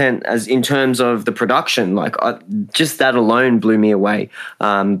great content as in terms of the production. Just that alone blew me away.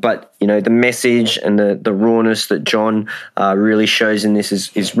 But you know, the message and the rawness that John really shows in this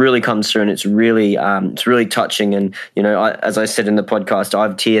is really comes through, and it's really touching. And you know, as I said in the podcast,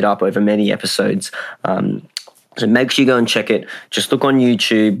 I've teared up over many episodes. So make sure you go and check it. Just look on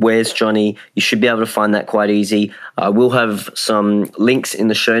YouTube, Where's Jonny? You should be able to find that quite easy. We'll have some links in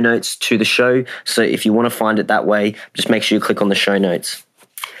the show notes to the show. So if you want to find it that way, just make sure you click on the show notes.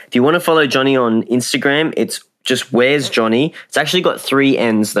 If you want to follow Jonny on Instagram, it's just Where's Jonny. It's actually got 3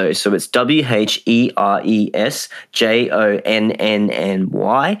 N's though. So it's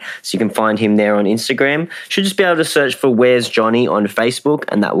WheresJonny. So you can find him there on Instagram. Should just be able to search for Where's Jonny on Facebook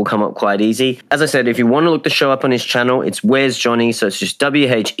and that will come up quite easy. As I said, if you want to look the show up on his channel, it's Where's Jonny. So it's just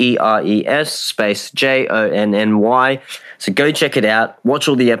WHERES space JONNY. So go check it out, watch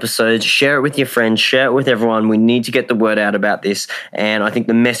all the episodes, share it with your friends, share it with everyone. We need to get the word out about this. And I think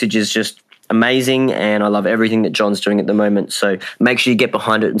the message is just amazing, and I love everything that John's doing at the moment. So make sure you get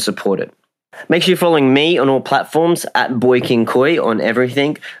behind it and support it. Make sure you're following me on all platforms at Boy King Koi on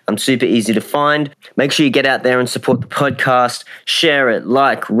everything. I'm super easy to find. Make sure you get out there and support the podcast, share it,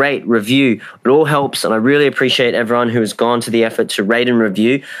 like, rate, review. It all helps, and I really appreciate everyone who has gone to the effort to rate and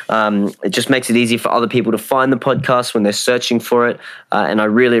review. It just makes it easy for other people to find the podcast when they're searching for it, and I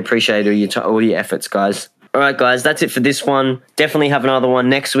really appreciate all your efforts, guys. All right, guys, that's it for this one. Definitely have another one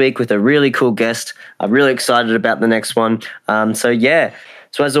next week with a really cool guest. I'm really excited about the next one.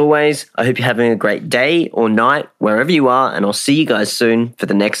 So as always, I hope you're having a great day or night, wherever you are, and I'll see you guys soon for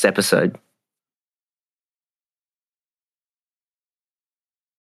the next episode.